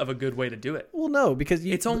thought of a good way to do it. Well, no, because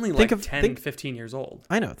it's only 15 years old.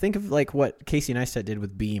 I know. Think of like what Casey Neistat did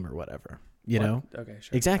with Beam or whatever. You know? Okay,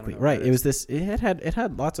 sure. Exactly. Right. It was this. It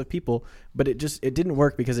had lots of people, but it didn't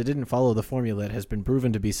work because it didn't follow the formula that has been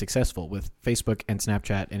proven to be successful with Facebook and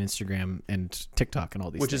Snapchat and Instagram and TikTok and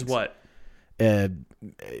all these. Which things. is what?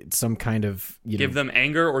 Some kind of give them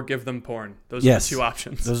anger or give them porn. Those are the two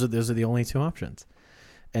options. Those are the only two options.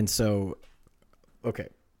 And so, okay,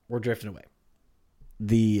 we're drifting away.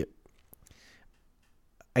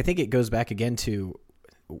 I think it goes back again to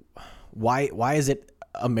why is it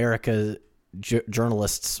America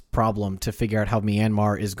journalists' problem to figure out how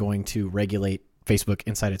Myanmar is going to regulate Facebook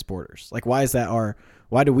inside its borders? Like, why is that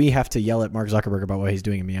why do we have to yell at Mark Zuckerberg about what he's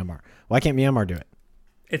doing in Myanmar? Why can't Myanmar do it?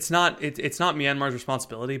 It's not Myanmar's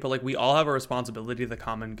responsibility, but like we all have a responsibility to the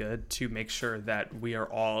common good to make sure that we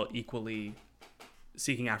are all equally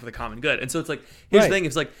seeking after the common good. And so it's like, here's the thing,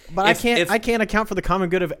 it's like, but I can't account for the common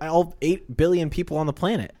good of all 8 billion people on the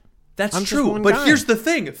planet. That's true, but here's the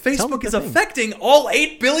thing: Facebook is affecting all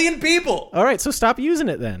 8 billion people. All right, so stop using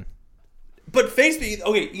it then. But Facebook,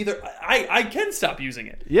 okay, either I can stop using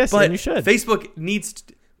it. Yes, but and you should. Facebook needs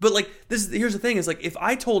to, but like here's the thing: is like if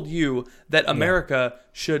I told you that America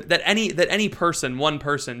should that any person, one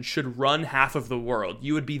person should run half of the world,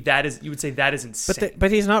 you would say that is insane.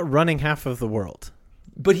 But he's not running half of the world.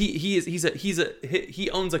 But he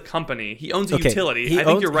owns a company. He owns a utility. I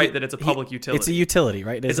think you're right that it's a public utility. It's a utility,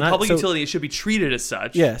 right? It's a public utility. It should be treated as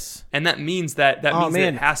such. Yes, and that means that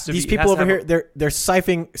it has to be. These people over here, they're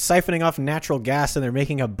siphoning off natural gas, and they're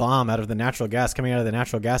making a bomb out of the natural gas coming out of the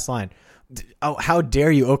natural gas line. Oh, how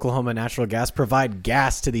dare you, Oklahoma Natural Gas, provide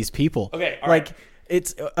gas to these people? Okay, right.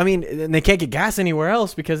 It's. I mean, and they can't get gas anywhere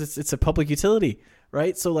else because it's a public utility,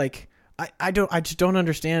 right? So like, I just don't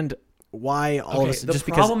understand. Why all this?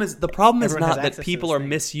 The problem is not that people are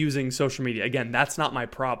misusing social media. Again, that's not my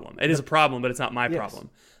problem. It is a problem, but it's not my problem.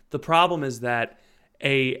 The problem is that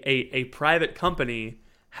a private company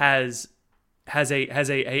has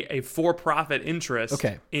a for-profit interest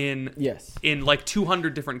in like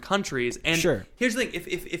 200 different countries. And here's the thing: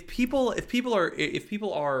 if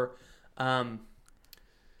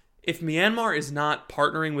Myanmar is not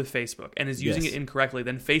partnering with Facebook and is using it incorrectly,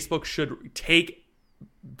 then Facebook should take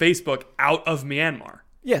Facebook out of Myanmar.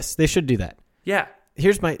 Yes, they should do that. Yeah.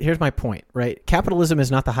 Here's my point, right? Capitalism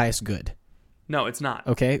is not the highest good. No, it's not.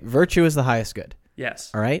 Okay? Virtue is the highest good.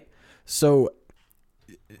 Yes. All right? So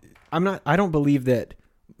I don't believe that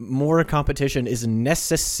more competition is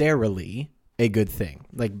necessarily a good thing,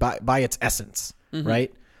 like by its essence,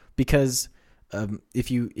 right? Because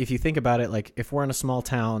if you think about it, like if we're in a small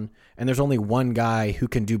town and there's only one guy who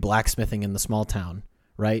can do blacksmithing in the small town,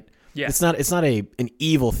 right? Yeah. It's not an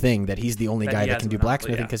evil thing that he's the only guy that can do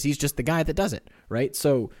blacksmithing because he's just the guy that does it, right?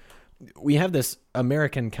 So we have this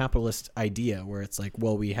American capitalist idea where it's like,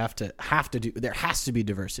 well, we have to do, there has to be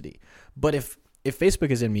diversity. But if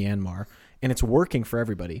Facebook is in Myanmar and it's working for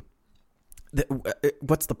everybody,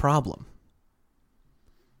 what's the problem?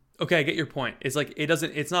 Okay, I get your point. It's like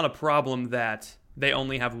it's not a problem that they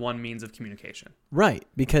only have one means of communication. Right,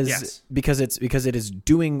 because it is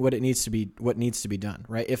doing what needs to be done,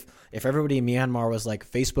 right? If everybody in Myanmar was like,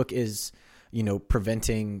 Facebook is,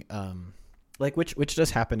 preventing like which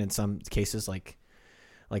does happen in some cases, like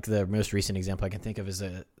the most recent example I can think of is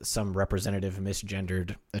some representative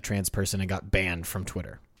misgendered a trans person and got banned from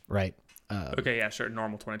Twitter, right? Okay, yeah, sure.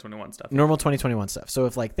 Normal 2021 stuff. Normal 2021 stuff. So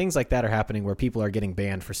if like things like that are happening where people are getting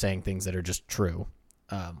banned for saying things that are just true,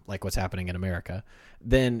 like what's happening in America,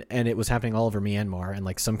 and it was happening all over Myanmar, and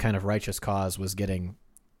like some kind of righteous cause was getting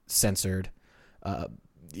censored,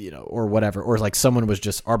 or whatever, or like someone was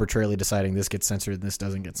just arbitrarily deciding this gets censored and this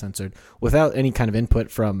doesn't get censored without any kind of input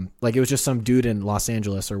from, like, it was just some dude in Los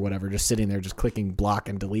Angeles or whatever just sitting there just clicking block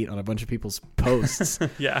and delete on a bunch of people's posts.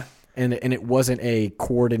 Yeah. And it wasn't a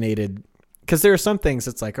coordinated, because there are some things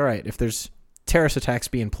it's like, all right, if there's terrorist attacks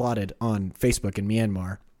being plotted on Facebook in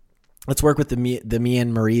Myanmar, let's work with the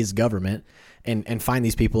Myanmarese government and find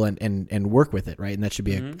these people and work with it, right? And that should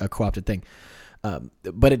be a co-opted thing.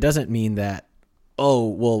 But it doesn't mean that, oh,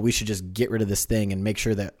 well, we should just get rid of this thing and make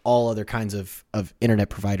sure that all other kinds of internet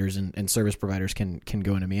providers and service providers can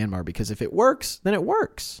go into Myanmar, because if it works, then it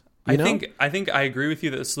works. I think I agree with you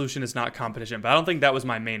that the solution is not competition, but I don't think that was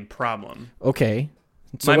my main problem. Okay.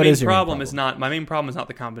 So my main problem is not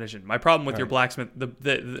the competition. My problem with your blacksmith,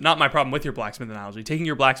 not my problem with your blacksmith analogy. Taking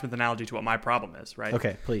your blacksmith analogy to what my problem is, right?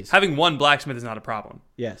 Okay, please. Having one blacksmith is not a problem.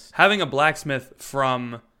 Yes. Having a blacksmith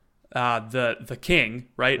from the king,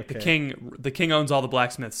 right? Okay. The king owns all the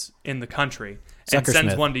blacksmiths in the country and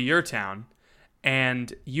sends one to your town,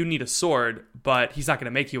 and you need a sword, but he's not going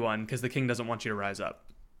to make you one because the king doesn't want you to rise up.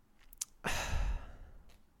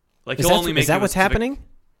 Like, is that what's happening?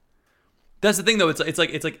 That's the thing, though. It's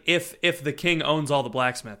like if the king owns all the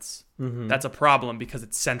blacksmiths, that's a problem because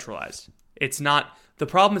it's centralized. It's not. The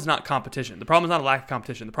problem is not competition. The problem is not a lack of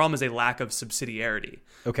competition. The problem is a lack of subsidiarity.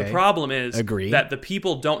 Okay. The problem is that the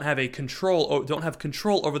people don't have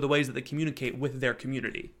control over the ways that they communicate with their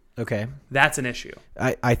community. Okay. That's an issue.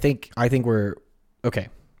 I think we're okay.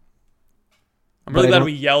 I'm really glad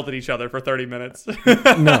we yelled at each other for 30 minutes.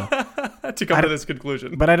 No. To come to this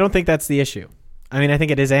conclusion. But I don't think that's the issue. I mean, I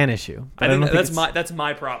think it is an issue. I think that's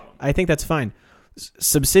my problem. I think that's fine.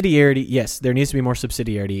 Subsidiarity, yes, there needs to be more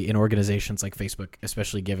subsidiarity in organizations like Facebook,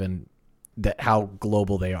 especially given that how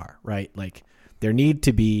global they are, right? Like, there need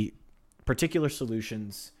to be particular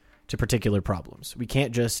solutions to particular problems. We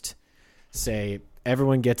can't just say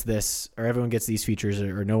everyone gets this or everyone gets these features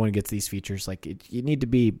or no one gets these features. Like you need to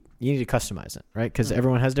customize it, right? Because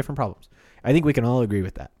everyone has different problems. I think we can all agree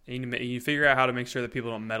with that. You figure out how to make sure that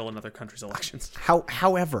people don't meddle in other countries' elections.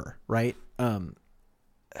 However, right?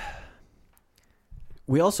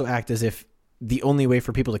 We also act as if the only way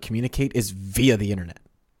for people to communicate is via the internet,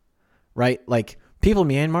 right? Like people in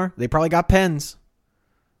Myanmar, they probably got pens.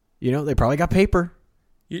 They probably got paper.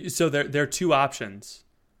 So their two options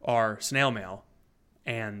are snail mail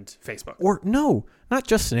and Facebook. Or no, not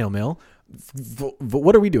just snail mail.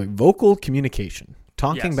 What are we doing? Vocal communication,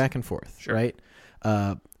 talking back and forth, sure. Right?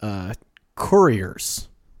 Couriers.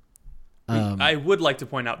 I would like to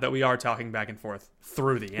point out that we are talking back and forth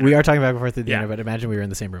through the internet. We are talking back and forth through the internet, but imagine we were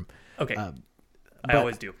in the same room. Okay. I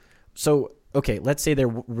always do. So, okay, let's say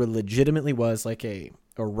there legitimately was like a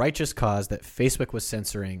righteous cause that Facebook was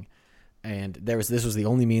censoring, and this was the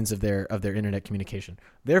only means of their internet communication.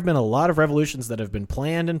 There have been a lot of revolutions that have been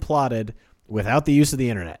planned and plotted without the use of the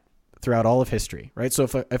internet throughout all of history, right? So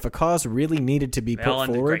if a cause really needed to be put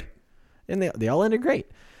forward, and they all ended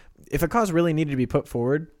great. If a cause really needed to be put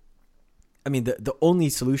forward, I mean, the only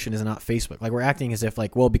solution is not Facebook. Like we're acting as if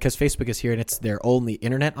like, well, because Facebook is here and it's their only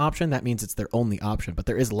internet option, that means it's their only option. But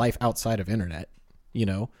there is life outside of internet,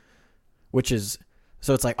 which is,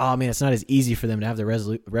 so it's like, oh man, it's not as easy for them to have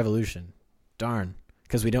the revolution. Darn,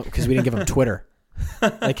 because we didn't give them Twitter.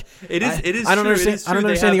 Like it is. I don't understand. I don't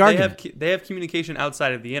understand the argument. They have communication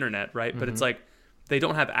outside of the internet, right? Mm-hmm. But it's like they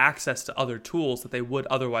don't have access to other tools that they would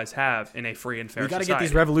otherwise have in a free and fair society. We got to get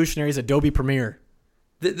these revolutionaries Adobe Premiere.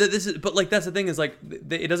 But like that's the thing is like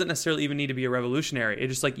it doesn't necessarily even need to be a revolutionary.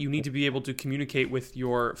 It's just like you need to be able to communicate with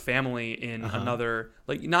your family in another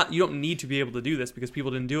you don't need to be able to do this because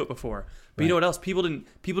people didn't do it before. But you know what else? People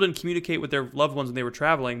didn't communicate with their loved ones when they were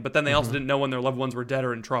traveling, but then they also didn't know when their loved ones were dead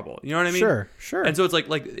or in trouble. You know what I mean? Sure. And so it's like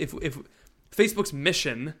if Facebook's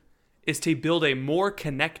mission is to build a more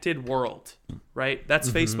connected world, right? That's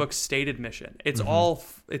Facebook's stated mission. It's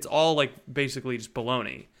all like basically just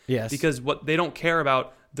baloney. Yes. Because what they don't care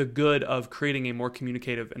about the good of creating a more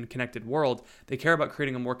communicative and connected world. They care about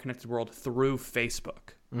creating a more connected world through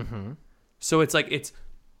Facebook. Mm-hmm. So it's like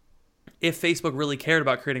if Facebook really cared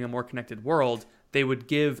about creating a more connected world, they would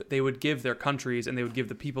give their countries and they would give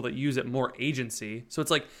the people that use it more agency. So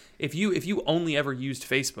it's like if you only ever used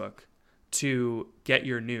Facebook to get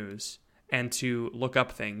your news and to look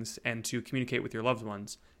up things and to communicate with your loved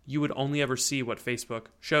ones, you would only ever see what Facebook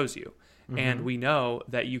shows you. Mm-hmm. And we know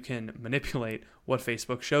that you can manipulate what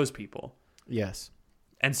Facebook shows people. Yes.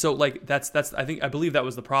 And so like I believe that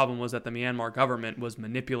was the problem, was that the Myanmar government was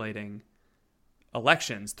manipulating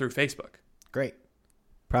elections through Facebook. Great.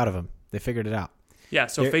 Proud of them. They figured it out. Yeah,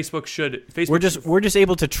 so Facebook. We're just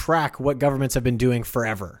able to track what governments have been doing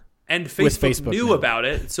forever. And Facebook knew about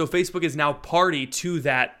it, so Facebook is now party to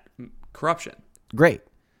that corruption. Great.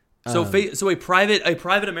 So a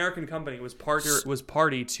private American company was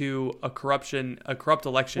party to a corrupt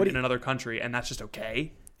election in another country, and that's just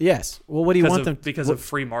okay. Yes. Well, what do you want them because of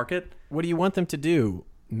free market? What do you want them to do?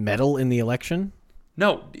 Meddle in the election?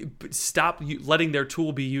 No, stop letting their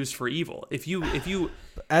tool be used for evil. If you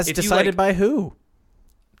decided by who?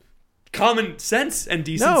 Common sense and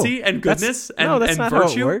decency and goodness and virtue. How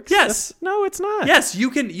it works. Yes. No, it's not. Yes, you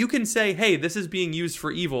can say, hey, this is being used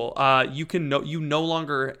for evil. You no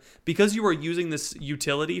longer, because you are using this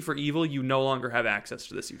utility for evil, you no longer have access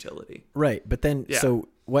to this utility. Right, but then so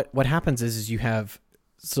what happens is you have,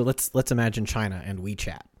 so let's imagine China and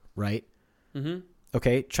WeChat, right? Mm-hmm.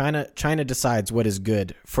 Okay, China decides what is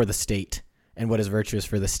good for the state and what is virtuous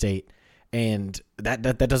for the state, and that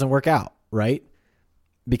doesn't work out, right?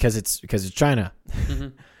 Because it's China, mm-hmm.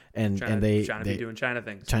 and they doing China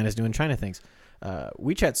things. China's doing China things.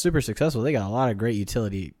 WeChat's super successful. They got a lot of great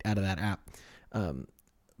utility out of that app.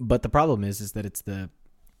 But the problem is that it's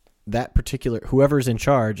that particular whoever's in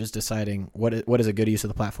charge is deciding what is a good use of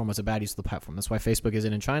the platform, what's a bad use of the platform. That's why Facebook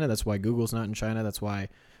isn't in China. That's why Google's not in China. That's why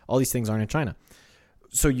all these things aren't in China.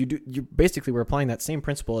 So you basically we're applying that same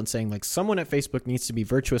principle and saying like someone at Facebook needs to be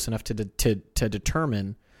virtuous enough to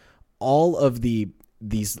determine all of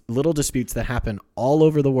these little disputes that happen all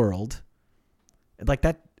over the world, like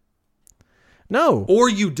that. No, or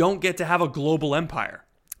you don't get to have a global empire.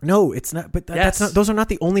 No, it's not. But that's not. Those are not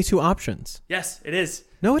the only two options. Yes, it is.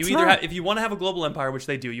 No, it's not. If you want to have a global empire, which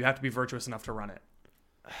they do, you have to be virtuous enough to run it.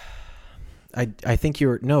 I think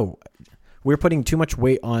we're putting too much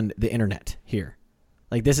weight on the internet here.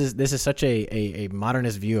 Like this is such a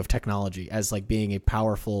modernist view of technology as like being a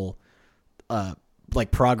powerful,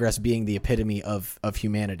 like progress being the epitome of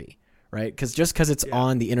humanity, right? Because just because it's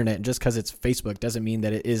on the internet and just because it's Facebook doesn't mean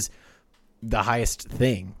that it is the highest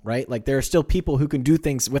thing, right? Like there are still people who can do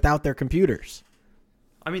things without their computers.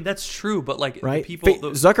 I mean, that's true, but like right? the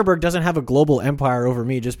people, Zuckerberg doesn't have a global empire over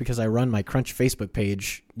me just because I run my Crunch Facebook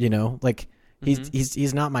page. Like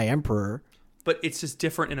he's not my emperor. But it's just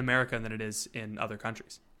different in America than it is in other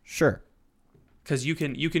countries. Sure. Because you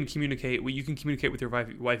can communicate with your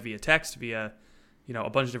wife via text, via a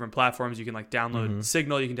bunch of different platforms. You can like download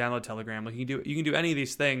Signal, you can download Telegram. Like you can do any of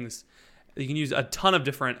these things. You can use a ton of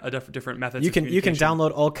different methods. You can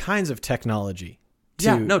download all kinds of technology.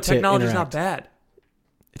 Technology is not bad.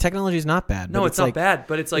 Technology is not bad. No, it's not bad.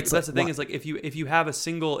 But it's like that's the thing is like if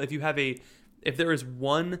there is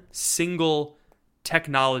one single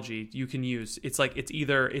technology you can use, it's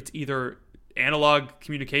either analog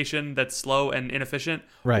communication that's slow and inefficient,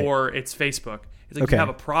 right, or it's Facebook. It's like you have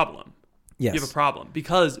a problem. Yes. You have a problem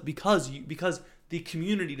because the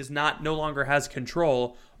community no longer has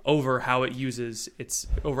control over how it communicates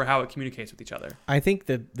with each other. I think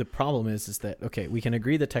the problem is that okay, we can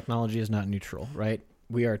agree that technology is not neutral, right?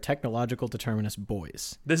 We are technological determinist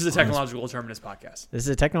boys. This is a technological determinist podcast. This is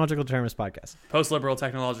a technological determinist podcast. Post-liberal,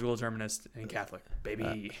 technological determinist, and Catholic,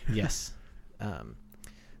 baby. Yes.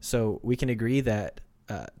 So we can agree that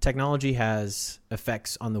technology has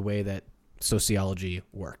effects on the way that sociology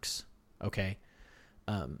works. Okay.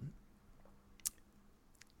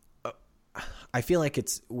 I feel like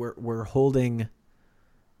we're holding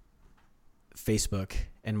Facebook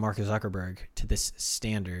and Mark Zuckerberg to this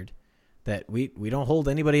standard that we don't hold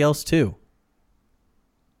anybody else to.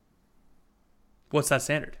 What's that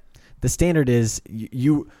standard? The standard is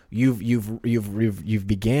you've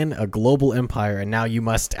began a global empire and now you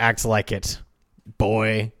must act like it,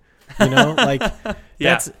 boy. Like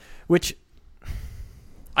that's which.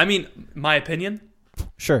 I mean, my opinion.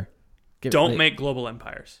 Sure. Don't make global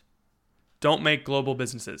empires. Don't make global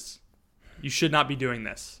businesses. You should not be doing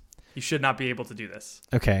this. You should not be able to do this.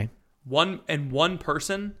 Okay. One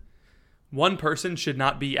person should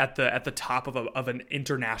not be at the top of an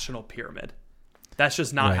international pyramid. That's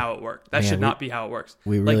just not how it works. That should not be how it works.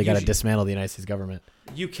 We really got to dismantle the United States government.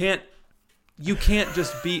 You can't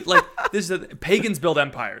just be like pagans build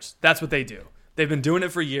empires. That's what they do. They've been doing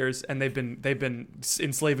it for years, and they've been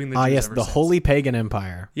enslaving the Jews. Yes, ever the since. Holy Pagan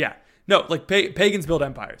Empire. Yeah. No, like pagans build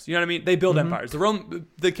empires. You know what I mean? They build empires.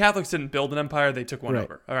 The Catholics didn't build an empire; they took one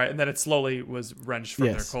over. All right, and then it slowly was wrenched from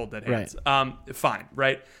their cold dead hands. Right. Fine,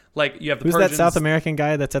 right? Like you have the Who's Persians. that South American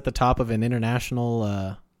guy that's at the top of an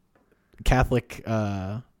international Catholic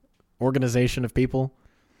organization of people?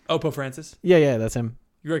 Oh, Pope Francis. Yeah, that's him.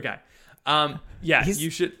 You're a guy. You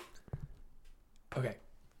should. Okay.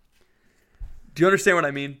 Do you understand what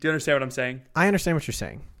I mean? Do you understand what I'm saying? I understand what you're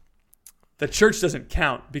saying. The church doesn't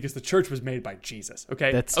count because the church was made by Jesus.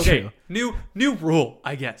 Okay. That's true. New rule,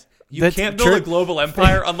 I guess. You can't build a global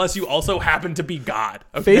empire unless you also happen to be God.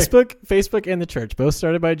 Okay? Facebook and the church both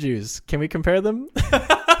started by Jews. Can we compare them?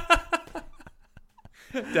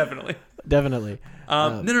 Definitely. No.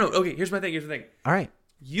 Okay, here's the thing. All right.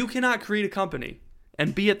 You cannot create a company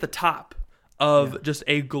and be at the top of just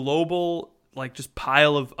a global just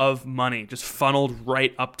pile of money just funneled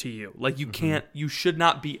right up to you. Like you can't, you should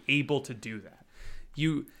not be able to do that.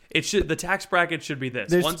 The tax bracket should be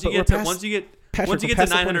this. Once you get to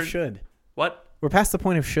 900, should. What? We're past the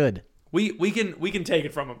point of should. We can take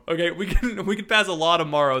it from them. Okay, we can pass a law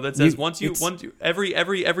tomorrow that says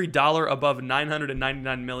every dollar above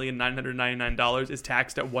 $999,999 is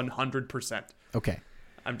taxed at 100%. Okay.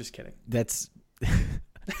 I'm just kidding. That's.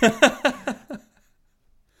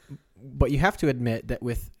 But you have to admit that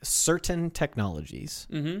with certain technologies,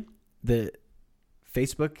 the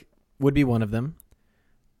Facebook would be one of them.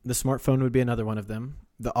 The smartphone would be another one of them.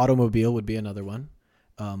 The automobile would be another one.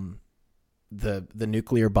 The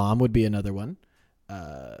nuclear bomb would be another one.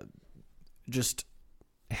 Just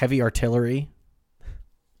heavy artillery,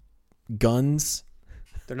 guns.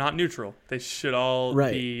 They're not neutral. They should all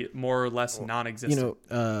be more or less non-existent.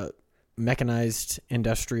 Mechanized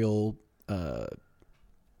industrial.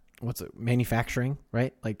 Manufacturing,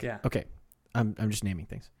 right? Okay, I'm just naming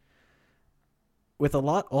things. With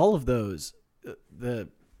all of those, the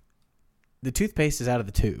toothpaste is out of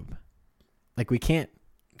the tube. Like we can't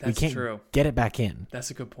true. Get it back in.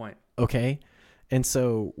 That's a good point. Okay, and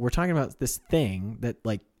so we're talking about this thing that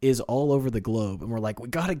is all over the globe, and we're like,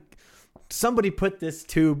 somebody put this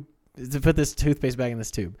toothpaste back in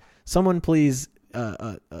this tube. Someone please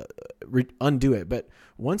undo it. But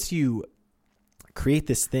once you create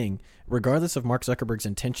this thing, regardless of Mark Zuckerberg's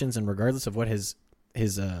intentions and regardless of what his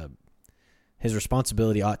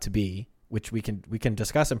responsibility ought to be, which we can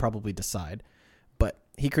discuss and probably decide, but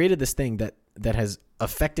he created this thing that has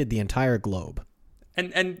affected the entire globe.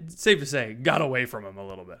 And safe to say, got away from him a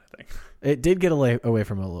little bit, I think. It did get away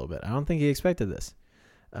from him a little bit. I don't think he expected this.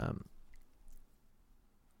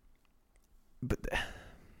 But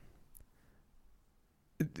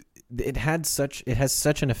it has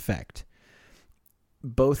such an effect.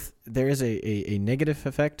 Both there is a negative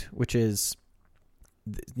effect, which is,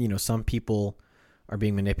 some people are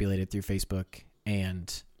being manipulated through Facebook,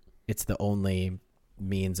 and it's the only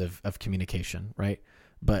means of communication, right?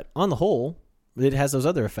 But on the whole, it has those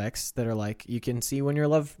other effects that are like, you can see when your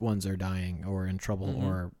loved ones are dying or in trouble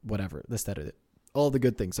or whatever, this, that, or that. All the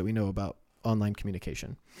good things that we know about online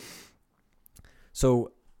communication.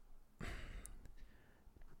 So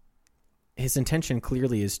his intention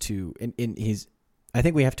clearly is to, I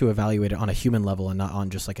think we have to evaluate it on a human level and not on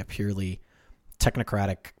just like a purely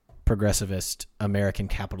technocratic, progressivist, American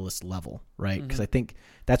capitalist level, right? Because I think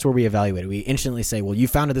that's where we evaluate it. We instantly say, well, you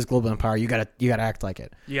founded this global empire, you gotta act like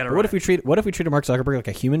it. But what if we treated Mark Zuckerberg like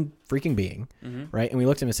a human freaking being, right? And we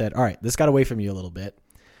looked at him and said, all right, this got away from you a little bit.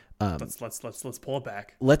 Let's pull it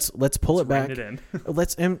back. Let's pull it back. Rein it in.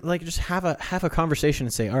 Let's just have a conversation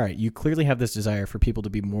and say, all right, you clearly have this desire for people to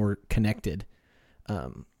be more connected.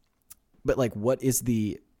 But like, what is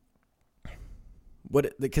because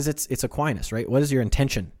it's Aquinas, right? What is your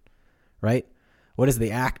intention, right? What is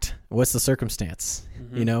the act? What's the circumstance?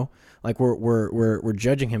 Like we're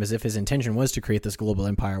judging him as if his intention was to create this global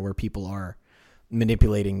empire where people are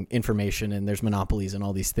manipulating information and there's monopolies and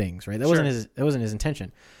all these things, right? That wasn't his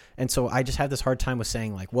intention. And so I just have this hard time with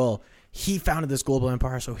saying like, well, he founded this global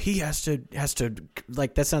empire, so he has to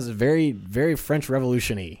like, that sounds very, very French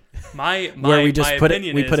Revolution-y. Where we just put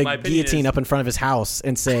a guillotine up in front of his house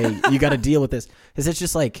and say, you got to deal with this. Because it's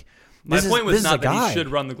just like, my point was not that he should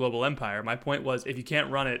run the global empire. My point was, if you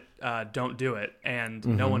can't run it, don't do it. And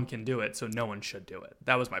no one can do it, so no one should do it.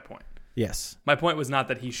 That was my point. Yes. My point was not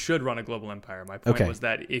that he should run a global empire. My point was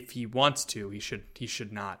that if he wants to, he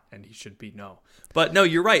should not, and he should be no. But no,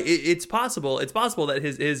 you're right. It's possible. It's possible that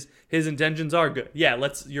his intentions are good. Yeah,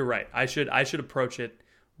 you're right. I should approach it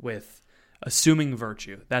with assuming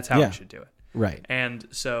virtue. That's how we should do it. Right. And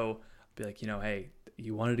so be like, hey,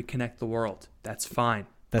 you wanted to connect the world. That's fine.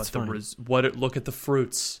 That's fine. Look at the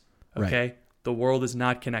fruits. Okay? Right. The world is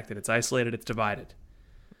not connected. It's isolated. It's divided.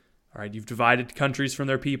 All right, you've divided countries from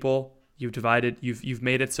their people. You've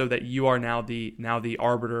made it so that you are now the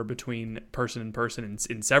arbiter between person and person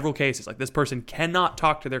in several cases. Like, this person cannot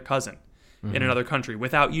talk to their cousin in another country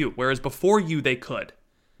without you, whereas before you they could.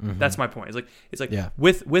 That's my point. It's like yeah.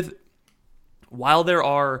 with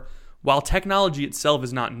while technology itself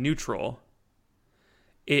is not neutral,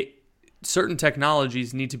 certain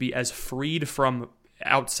technologies need to be as freed from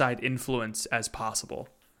outside influence as possible.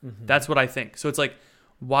 That's what I think. So it's like,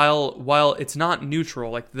 while it's not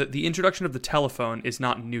neutral, like the introduction of the telephone is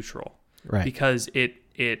not neutral, right? Because it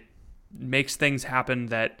makes things happen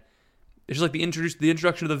that it's just like the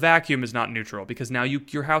introduction of the vacuum is not neutral, because now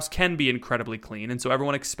your house can be incredibly clean, and so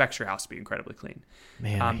everyone expects your house to be incredibly clean.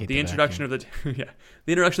 Man, I hate the introduction vacuum.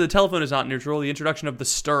 The introduction of the telephone is not neutral. The introduction of the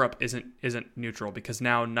stirrup isn't neutral, because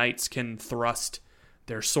now knights can thrust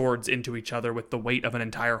their swords into each other with the weight of an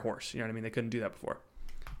entire horse. You know what I mean? They couldn't do that before.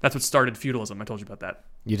 That's what started feudalism. I told you about that.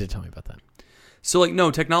 You did tell me about that. So, like,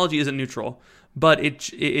 no, technology isn't neutral, but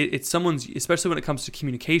it's someone's, especially when it comes to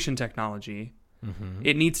communication technology,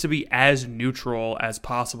 it needs to be as neutral as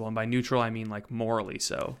possible. And by neutral, I mean like morally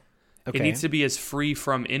so. Okay. It needs to be as free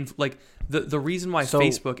from the reason why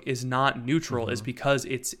Facebook is not neutral is because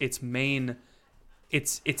it's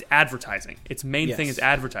advertising. Its main thing is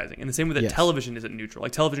advertising. And the same way that television isn't neutral.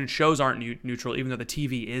 Like, television shows aren't neutral, even though the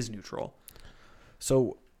TV is neutral.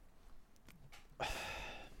 So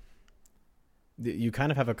you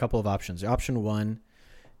kind of have a couple of options. Option one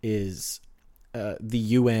is the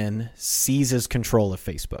UN seizes control of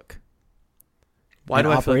Facebook. Why do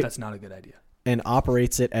I feel like that's not a good idea? And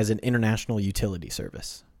operates it as an international utility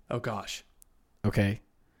service. Oh gosh. Okay.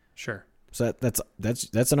 Sure. So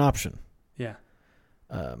that's an option. Yeah.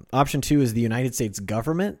 Option two is the United States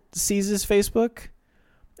government seizes Facebook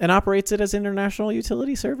and operates it as an international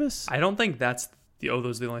utility service. I don't think those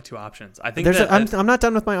are the only two options. I think I'm not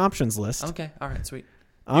done with my options list. Okay, all right, sweet.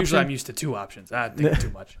 Usually I'm used to two options. I think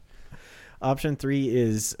too much. Option three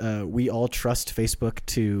is we all trust Facebook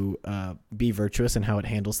to be virtuous in how it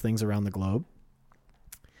handles things around the globe.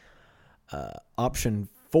 Option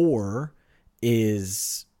four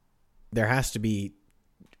is there has to be,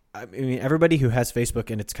 I mean, everybody who has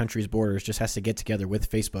Facebook in its country's borders just has to get together with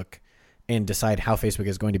Facebook and decide how Facebook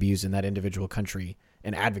is going to be used in that individual country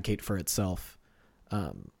and advocate for itself.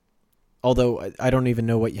 Although I don't even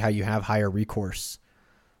know how you have higher recourse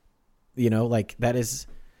like that is.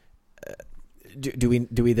 Do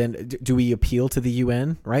we appeal to the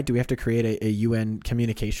UN, right? Do we have to create a UN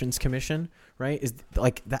communications commission, right? Is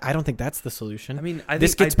like that, I don't think that's the solution. I mean,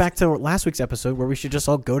 this gets back to last week's episode where we should just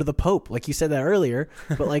all go to the Pope, like you said that earlier.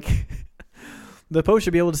 But like, the Pope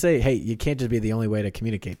should be able to say, "Hey, you can't just be the only way to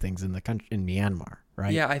communicate things in the country in Myanmar."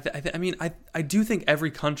 Right? Yeah, I do think every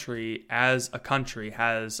country as a country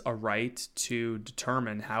has a right to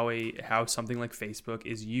determine how something like Facebook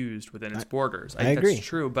is used within its borders. I think agree. That's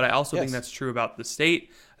true, but I also think that's true about the state.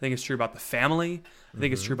 I think it's true about the family. I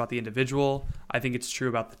think it's true about the individual. I think it's true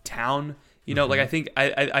about the town. Like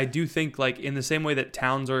I do think like in the same way that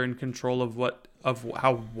towns are in control of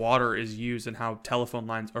how water is used and how telephone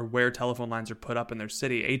lines or where telephone lines are put up in their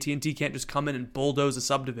city. AT&T can't just come in and bulldoze a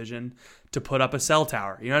subdivision to put up a cell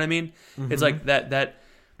tower. You know what I mean? It's like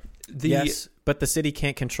yes, but the city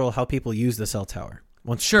can't control how people use the cell tower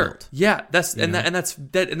once sure. built. Yeah, that's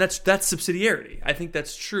subsidiarity. I think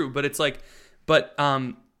that's true, but it's like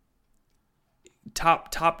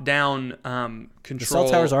top down control. The cell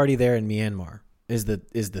tower's already there in Myanmar is the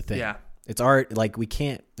thing. Yeah. It's art. Like we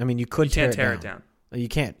can't. I mean, you can't tear it down. You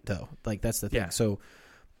can't though. Like that's the thing. Yeah. So,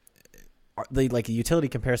 the utility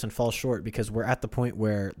comparison falls short because we're at the point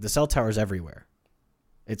where the cell tower is everywhere.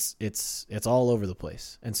 It's all over the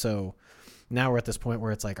place, and so now we're at this point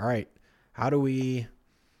where it's like, all right, how do we?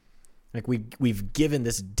 Like we've given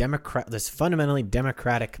this fundamentally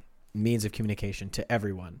democratic means of communication to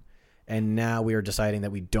everyone, and now we are deciding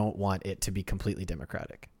that we don't want it to be completely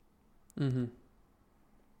democratic. Mm-hmm.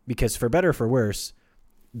 Because for better or for worse,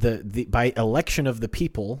 the by election of the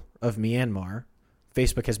people of Myanmar,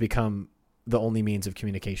 Facebook has become the only means of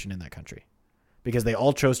communication in that country because they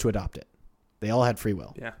all chose to adopt it. They all had free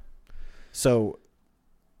will. Yeah. So,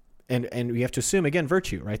 and we have to assume again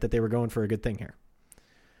virtue, right? That they were going for a good thing here.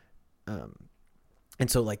 And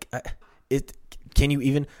so like can you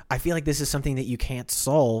even? I feel like this is something that you can't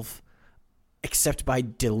solve except by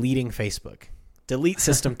deleting Facebook. Delete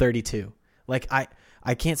System 32. Like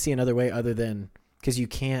I can't see another way other than because you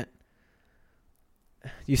can't.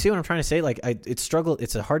 You see what I'm trying to say? Like it's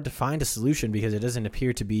hard to find a solution because it doesn't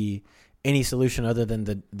appear to be any solution other than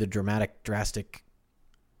the drastic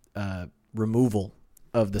removal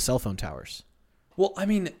of the cell phone towers. Well, I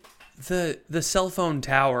mean, the cell phone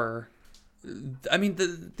tower. I mean,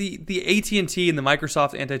 the AT&T and the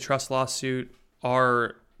Microsoft antitrust lawsuit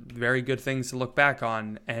are very good things to look back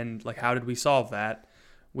on. And like, how did we solve that?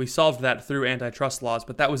 We solved that through antitrust laws,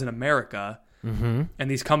 but that was in America, and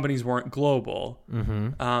these companies weren't global.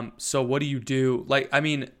 So what do you do? Like, I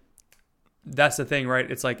mean, that's the thing, right?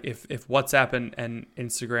 It's like if WhatsApp and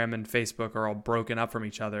Instagram and Facebook are all broken up from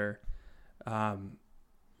each other,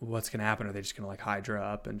 what's going to happen? Are they just going to like Hydra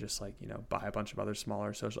up and just like, buy a bunch of other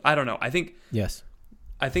smaller social? I don't know. I think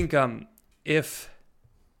if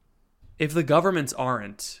the governments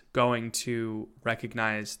aren't going to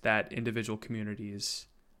recognize that individual communities,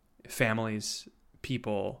 families,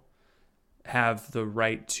 people have the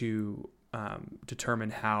right to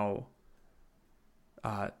determine how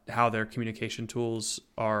their communication tools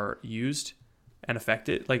are used and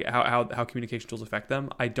affected, like how communication tools affect them.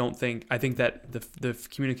 I think that the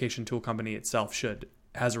communication tool company itself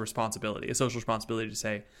has a social responsibility to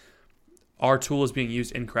say, our tool is being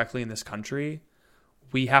used incorrectly in this country.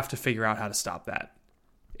 We have to figure out how to stop that.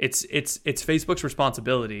 It's Facebook's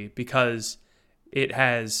responsibility because it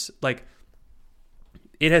has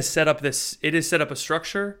set up a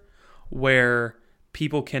structure where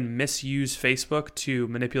people can misuse Facebook to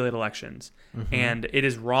manipulate elections. And it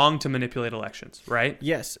is wrong to manipulate elections, right?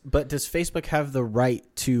 Yes, but does Facebook have the right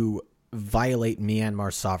to violate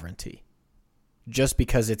Myanmar's sovereignty just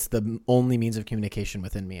because it's the only means of communication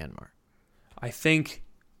within Myanmar? I think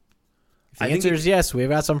if the answer is yes, we've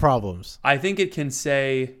got some problems. I think it can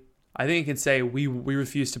say we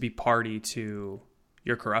refuse to be party to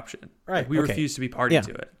your corruption. Right. Like, we refuse to be party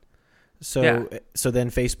to it. So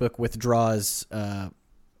then Facebook withdraws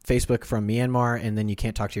Facebook from Myanmar, and then you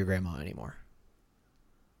can't talk to your grandma anymore.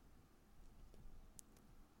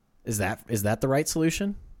 Is that the right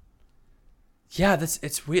solution? Yeah,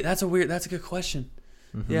 it's weird. That's a good question.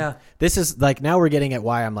 Yeah. This is like, now we're getting at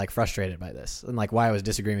why I'm like frustrated by this and like why I was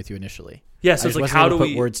disagreeing with you initially. Yeah, so it's like, how do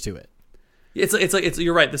we put words to it? It's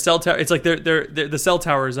you're right. The cell tower. It's like the cell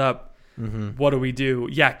tower is up. What do we do?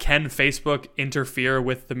 Yeah, can Facebook interfere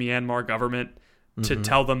with the Myanmar government to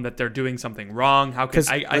tell them that they're doing something wrong? How can I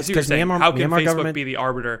see what you're saying? How can Facebook be the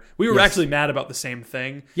arbiter? We were actually mad about the same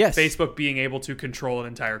thing. Yes, Facebook being able to control an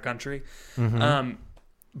entire country.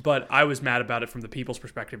 But I was mad about it from the people's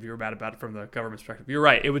perspective. You were mad about it from the government's perspective. You're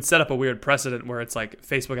right. It would set up a weird precedent where it's like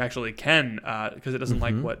Facebook actually can, because it doesn't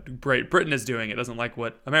like what Britain is doing. It doesn't like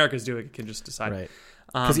what America is doing. It can just decide. Right.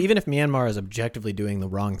 Because even if Myanmar is objectively doing the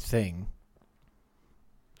wrong thing,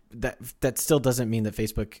 that still doesn't mean that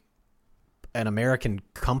Facebook, an American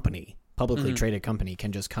company, publicly traded company,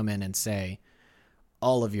 can just come in and say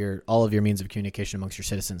all of your means of communication amongst your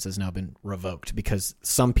citizens has now been revoked because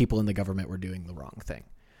some people in the government were doing the wrong thing.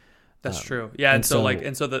 That's true. Yeah, and so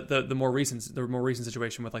the more recent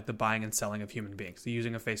situation with like the buying and selling of human beings, the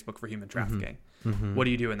using of Facebook for human trafficking. What do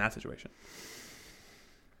you do in that situation?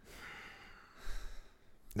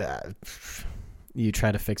 You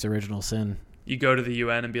try to fix original sin. You go to the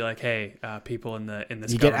UN and be like, "Hey, people in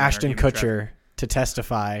this." You get Ashton Kutcher to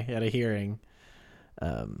testify at a hearing.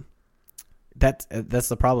 That's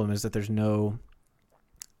the problem, is that there's no.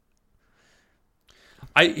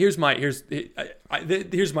 Here's my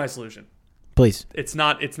solution. Please. It's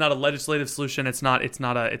not a legislative solution. It's not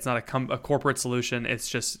a corporate solution. It's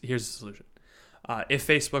just, here's the solution. If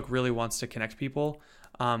Facebook really wants to connect people,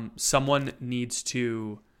 someone needs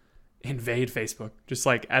to invade Facebook. Just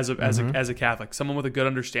like as a Catholic, someone with a good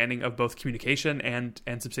understanding of both communication and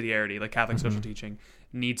subsidiarity, like Catholic social teaching,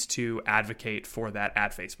 needs to advocate for that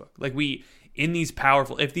at Facebook. Like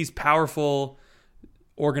if these powerful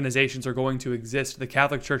organizations are going to exist, the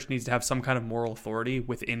Catholic Church needs to have some kind of moral authority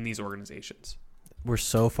within these organizations. We're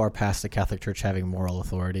so far past the Catholic Church having moral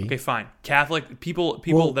authority. Okay, fine. Catholic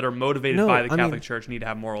people that are motivated by the Catholic Church need to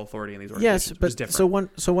have moral authority in these organizations. Yes,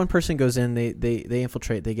 but so one person goes in, they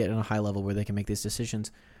infiltrate, they get in a high level where they can make these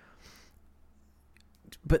decisions.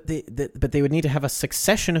 But they would need to have a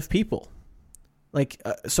succession of people. Like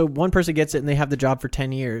so one person gets it and they have the job for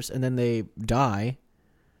 10 years and then they die.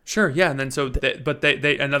 Sure, yeah, and then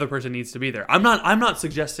another person needs to be there. I'm not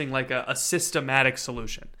suggesting like a systematic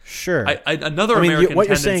solution. Sure, American what tendency,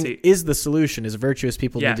 you're saying is the solution is virtuous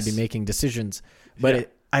people need to be making decisions,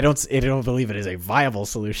 but I don't believe it is a viable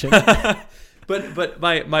solution. But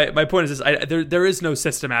my point is this: there is no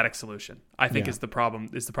systematic solution. I think is the problem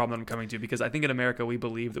that I'm coming to, because I think in America we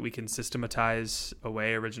believe that we can systematize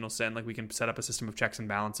away original sin, like we can set up a system of checks and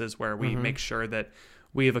balances where we make sure that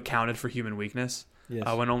we have accounted for human weakness. Yes.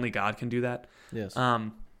 When only God can do that. Yes.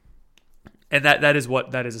 And that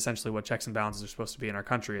is essentially what checks and balances are supposed to be in our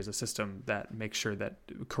country, is a system that makes sure that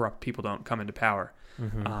corrupt people don't come into power.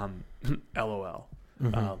 LOL.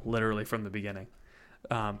 Literally from the beginning.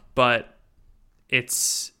 But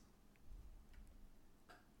it's.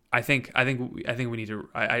 I think we need to.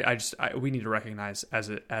 We need to recognize as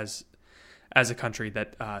a country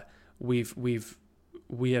that we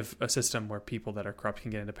have a system where people that are corrupt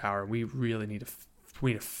can get into power. We really need to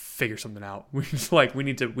figure something out. We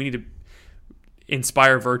need to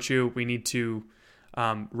inspire virtue. We need to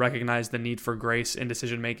recognize the need for grace in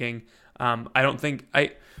decision making. The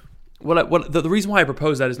reason why I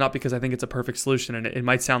propose that is not because I think it's a perfect solution, and it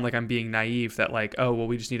might sound like I'm being naive that like, oh well,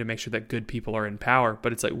 we just need to make sure that good people are in power.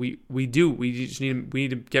 But it's like we need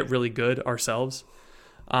to get really good ourselves.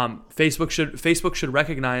 Facebook should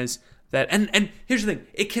recognize that, and here's the thing: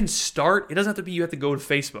 it can start. It doesn't have to be you have to go to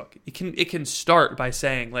Facebook. It can start by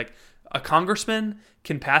saying, like, a congressman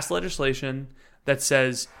can pass legislation that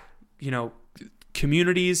says,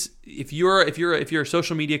 communities. If you're a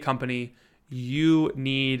social media company, you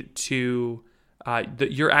need to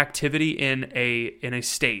your activity in a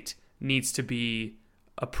state needs to be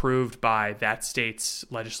approved by that state's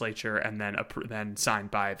legislature and then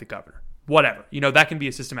signed by the governor. Whatever, that can be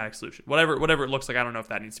a systematic solution. Whatever it looks like, I don't know if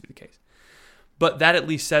that needs to be the case, but that at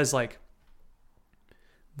least says like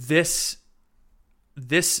this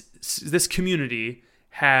community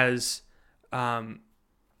has a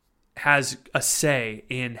say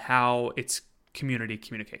in how its community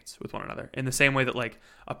communicates with one another, in the same way that like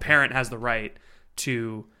a parent has the right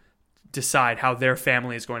to decide how their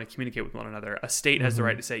family is going to communicate with one another. A state has the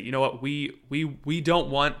right to say, you know what, we don't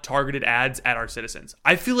want targeted ads at our citizens.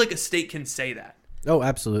 I feel like a state can say that. Oh,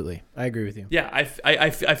 absolutely. I agree with you. Yeah, I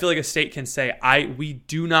feel like a state can say, we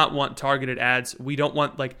do not want targeted ads. We don't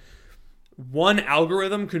want, like, one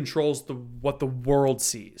algorithm controls what the world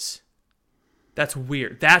sees. That's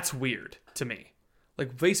weird. That's weird to me.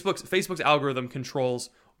 Like Facebook's algorithm controls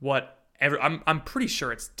I'm pretty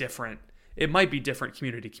sure it's different. It might be different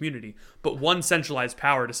community to community, but one centralized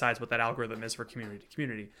power decides what that algorithm is for community to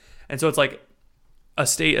community. And so it's like a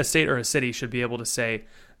state or a city should be able to say,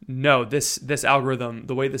 no, this algorithm,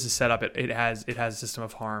 the way this is set up, it has a system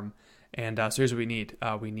of harm. And so here's what we need.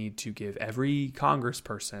 We need to give every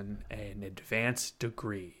congressperson an advanced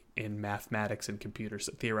degree in mathematics and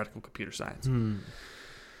theoretical computer science.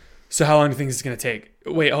 So how long do you think this is going to take?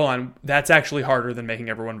 Wait, hold on. That's actually harder than making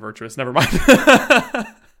everyone virtuous. Never mind.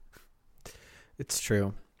 It's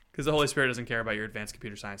true. Because the Holy Spirit doesn't care about your advanced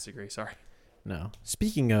computer science degree. Sorry. No.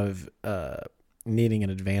 Speaking of needing an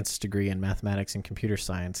advanced degree in mathematics and computer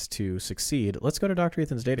science to succeed, let's go to Dr.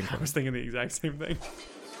 Ethan's dating I corner. was thinking the exact same thing.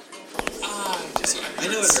 I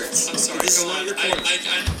know it hurts. I'm sorry. This is one of your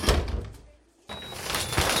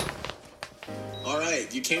All right,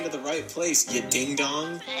 you came to the right place, you ding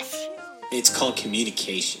dong. It's called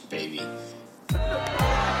communication, baby.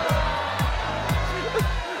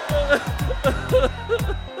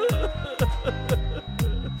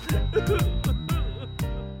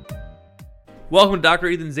 Welcome to Dr.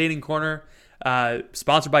 Ethan's Dating Corner,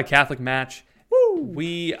 sponsored by Catholic Match. Woo!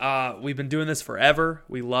 We've been doing this forever.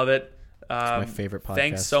 We love it. It's my favorite podcast.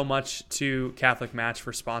 Thanks so much to Catholic Match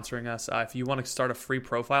for sponsoring us. If you want to start a free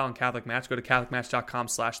profile on Catholic Match, go to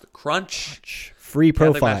catholicmatch.com/thecrunch. Free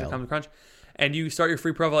profile. CatholicMatch.com/thecrunch. And you start your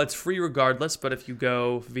free profile. It's free regardless, but if you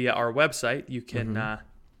go via our website, you can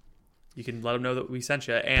you can let them know that we sent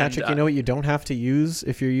you. And, Patrick, you know what you don't have to use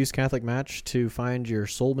if you use Catholic Match to find your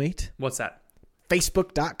soulmate? What's that?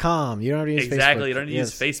 Facebook.com. You don't have to use Facebook. Exactly. You don't need to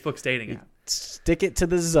use Facebook's dating app. Stick it to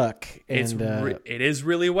the Zuck. And, it is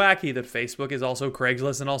really wacky that Facebook is also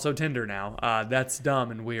Craigslist and also Tinder now. That's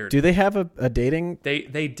dumb and weird. do they have a dating?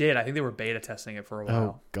 They did. I think they were beta testing it for a while.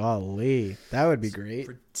 Oh, golly. That would be great.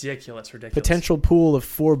 Ridiculous. Potential pool of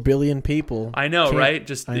 4 billion people. I know, right?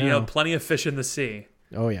 Just, I know. plenty of fish in the sea.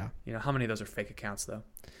 Oh, yeah. How many of those are fake accounts, though?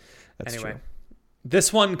 That's anyway, true.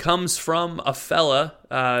 This one comes from a fella.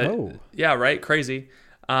 Yeah, right? Crazy.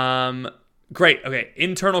 Great. Okay.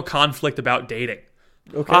 Internal conflict about dating.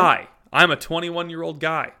 Okay. Hi, I'm a 21-year-old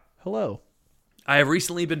guy. Hello. I have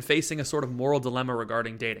recently been facing a sort of moral dilemma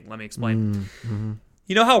regarding dating. Let me explain.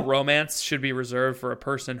 You know how romance should be reserved for a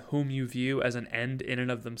person whom you view as an end in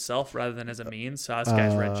and of themselves rather than as a means? So this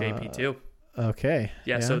guy's read JP too. Okay.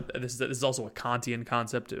 Yeah, so this is also a Kantian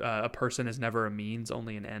concept. A person is never a means,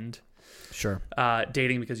 only an end. Sure.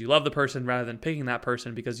 Dating because you love the person rather than picking that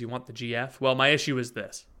person because you want the GF. Well, my issue is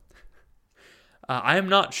this. I am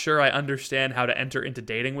not sure I understand how to enter into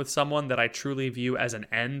dating with someone that I truly view as an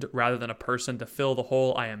end rather than a person to fill the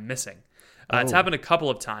hole I am missing. It's happened a couple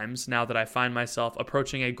of times now that I find myself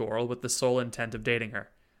approaching a girl with the sole intent of dating her.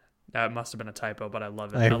 It must have been a typo, but I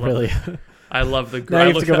love it. I love the. Now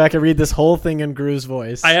you have to go back and read this whole thing in Gru's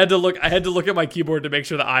voice. I had to look at my keyboard to make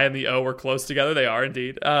sure the I and the O were close together. They are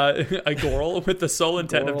indeed. A girl with the sole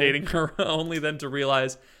intent of dating her, only then to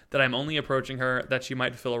realize that I'm only approaching her that she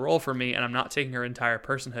might fill a role for me, and I'm not taking her entire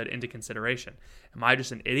personhood into consideration. Am I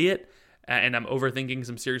just an idiot, and I'm overthinking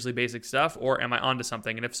some seriously basic stuff, or am I onto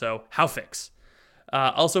something? And if so, how fix?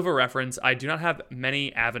 Also, for reference, I do not have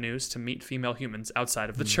many avenues to meet female humans outside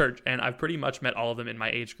of the church, and I've pretty much met all of them in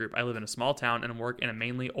my age group. I live in a small town and work in a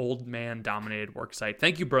mainly old man-dominated work site.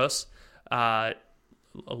 Thank you, Bruce. Love.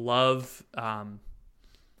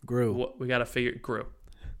 Gru. We got to figure. Gru.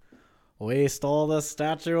 We stole the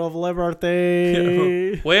Statue of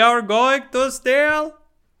Liberty. We are going to steal.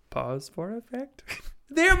 Pause for effect.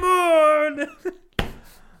 The moon.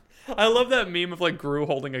 I love that meme of like Gru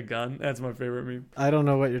holding a gun. That's my favorite meme. I don't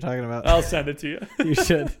know what you're talking about. I'll send it to you. You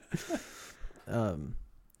should.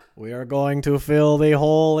 We are going to fill the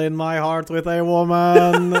hole in my heart with a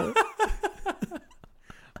woman.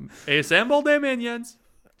 Assemble the minions.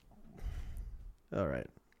 All right.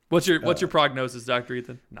 What's your prognosis, Dr.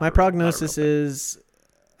 Ethan? My prognosis is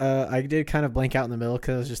I did kind of blank out in the middle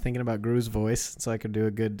because I was just thinking about Gru's voice, so I could do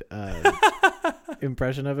a good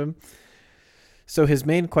impression of him. So his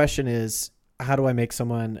main question is, how do I make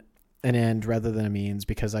someone an end rather than a means?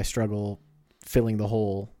 Because I struggle filling the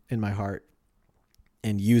hole in my heart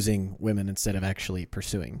and using women instead of actually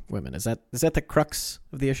pursuing women. Is that the crux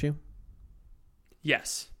of the issue?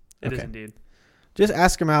 Yes, it is indeed. Just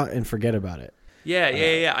ask him out and forget about it.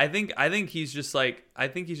 Yeah. I think he's just like,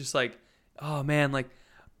 oh man, like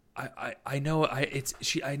I know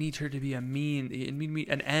I need her to be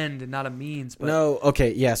an end and not a means. But no,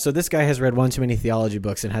 okay, yeah. So this guy has read one too many theology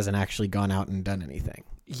books and hasn't actually gone out and done anything.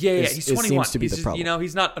 Yeah, he's 21. It seems to be the problem.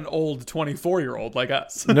 He's not an old 24-year-old like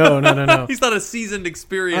us. No. He's not a seasoned,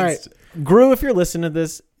 experienced. All right, Gru, if you're listening to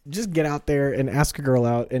this, just get out there and ask a girl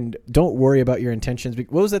out, and don't worry about your intentions. What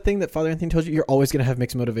was that thing that Father Anthony told you? You're always going to have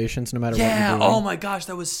mixed motivations, no matter what you're doing. Oh my gosh,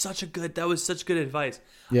 that was such good advice.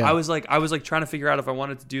 Yeah. I was like trying to figure out if I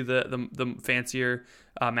wanted to do the fancier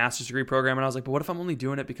master's degree program, and I was like, but what if I'm only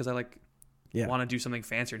doing it because I want to do something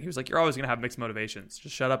fancier? And he was like, you're always going to have mixed motivations.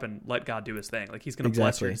 Just shut up and let God do his thing. Like, he's going to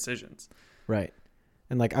bless your decisions. Right.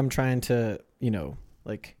 And like, I'm trying to,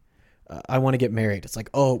 I want to get married. It's like,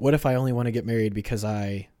 oh, what if I only want to get married because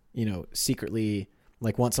I secretly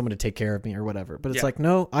like want someone to take care of me or whatever. But it's Yeah. like,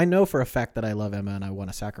 no, I know for a fact that I love Emma and I want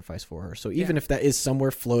to sacrifice for her. So even if that is somewhere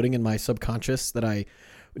floating in my subconscious that I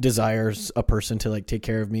desires a person to like take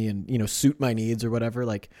care of me and, suit my needs or whatever,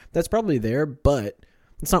 like that's probably there, but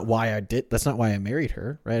it's not why that's not why I married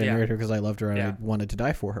her, right? I married her because I loved her and I wanted to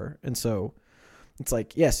die for her. And so it's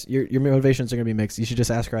like, yes, your motivations are going to be mixed. You should just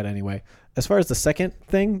ask her out anyway. As far as the second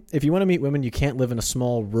thing, if you want to meet women, you can't live in a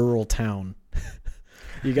small rural town.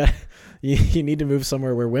 You need to move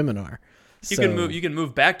somewhere where women are. You can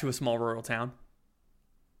move back to a small rural town.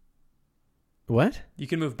 What? You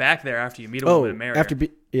can move back there after you meet a woman and marry her.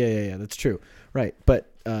 Yeah, that's true. Right.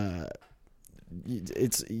 But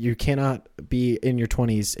you cannot be in your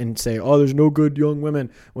 20s and say, "Oh, there's no good young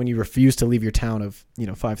women," when you refuse to leave your town of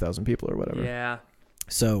 5,000 people or whatever. Yeah.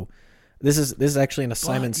 So this is actually an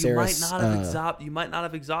Simon Saris. You might not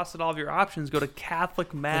have exhausted all of your options. Go to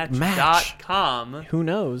CatholicMatch.com. Who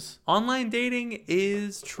knows? Online dating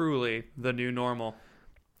is truly the new normal.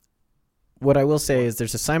 What I will say is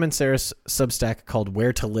there's a Simon Saris Substack called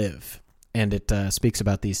Where to Live, and it speaks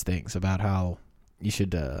about these things, about how you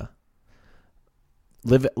should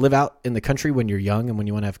live out in the country when you're young and when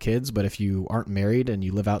you want to have kids. But if you aren't married and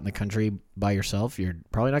you live out in the country by yourself, you're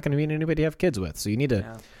probably not going to meet anybody to have kids with. So you need to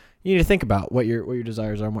think about what your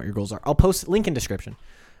desires are and what your goals are. I'll post link in description.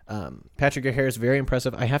 Patrick, your hair is very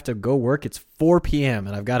impressive. I have to go work. It's 4 p.m.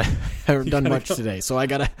 and I haven't done much today, so I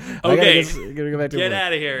gotta go back to work. Get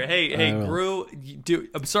out of here. Hey, Gru,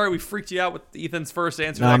 I'm sorry we freaked you out with Ethan's first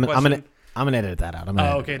answer to that question. I'm gonna edit that out.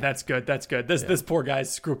 Okay, that's good. This poor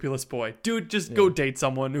guy's scrupulous boy. Dude, just go date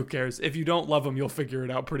someone. Who cares? If you don't love him, you'll figure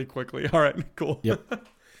it out pretty quickly. All right, cool. Yep.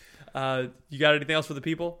 You got anything else for the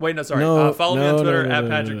people? Wait, no, sorry. Follow me on Twitter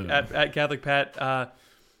at Catholic Pat.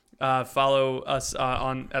 Follow us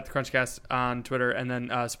at the Crunchcast on Twitter, and then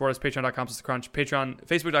support us patreon.com/thecrunch,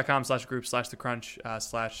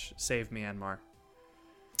 facebook.com/group/thecrunch/save Myanmar.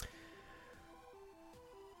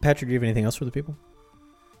 Patrick, do you have anything else for the people?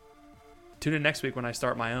 Tune in next week when I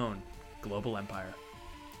start my own global empire.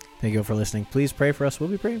 Thank you all for listening. Please pray for us. We'll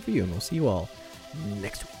be praying for you, and we'll see you all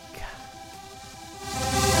next week.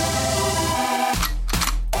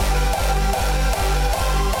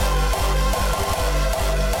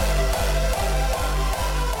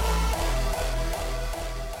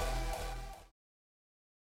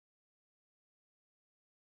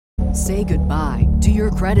 Say goodbye to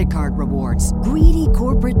your credit card rewards. Greedy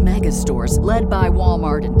corporate mega stores, led by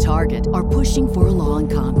Walmart and Target, are pushing for a law in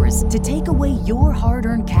Congress to take away your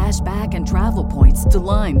hard-earned cash back and travel points to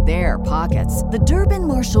line their pockets. The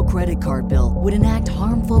Durbin-Marshall credit card bill would enact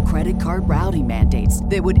harmful credit card routing mandates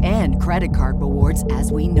that would end credit card rewards as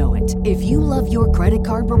we know it. If you love your credit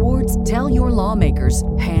card rewards, tell your lawmakers,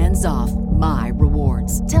 hands off my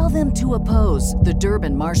rewards. Tell them to oppose the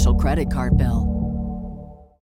Durbin-Marshall credit card bill.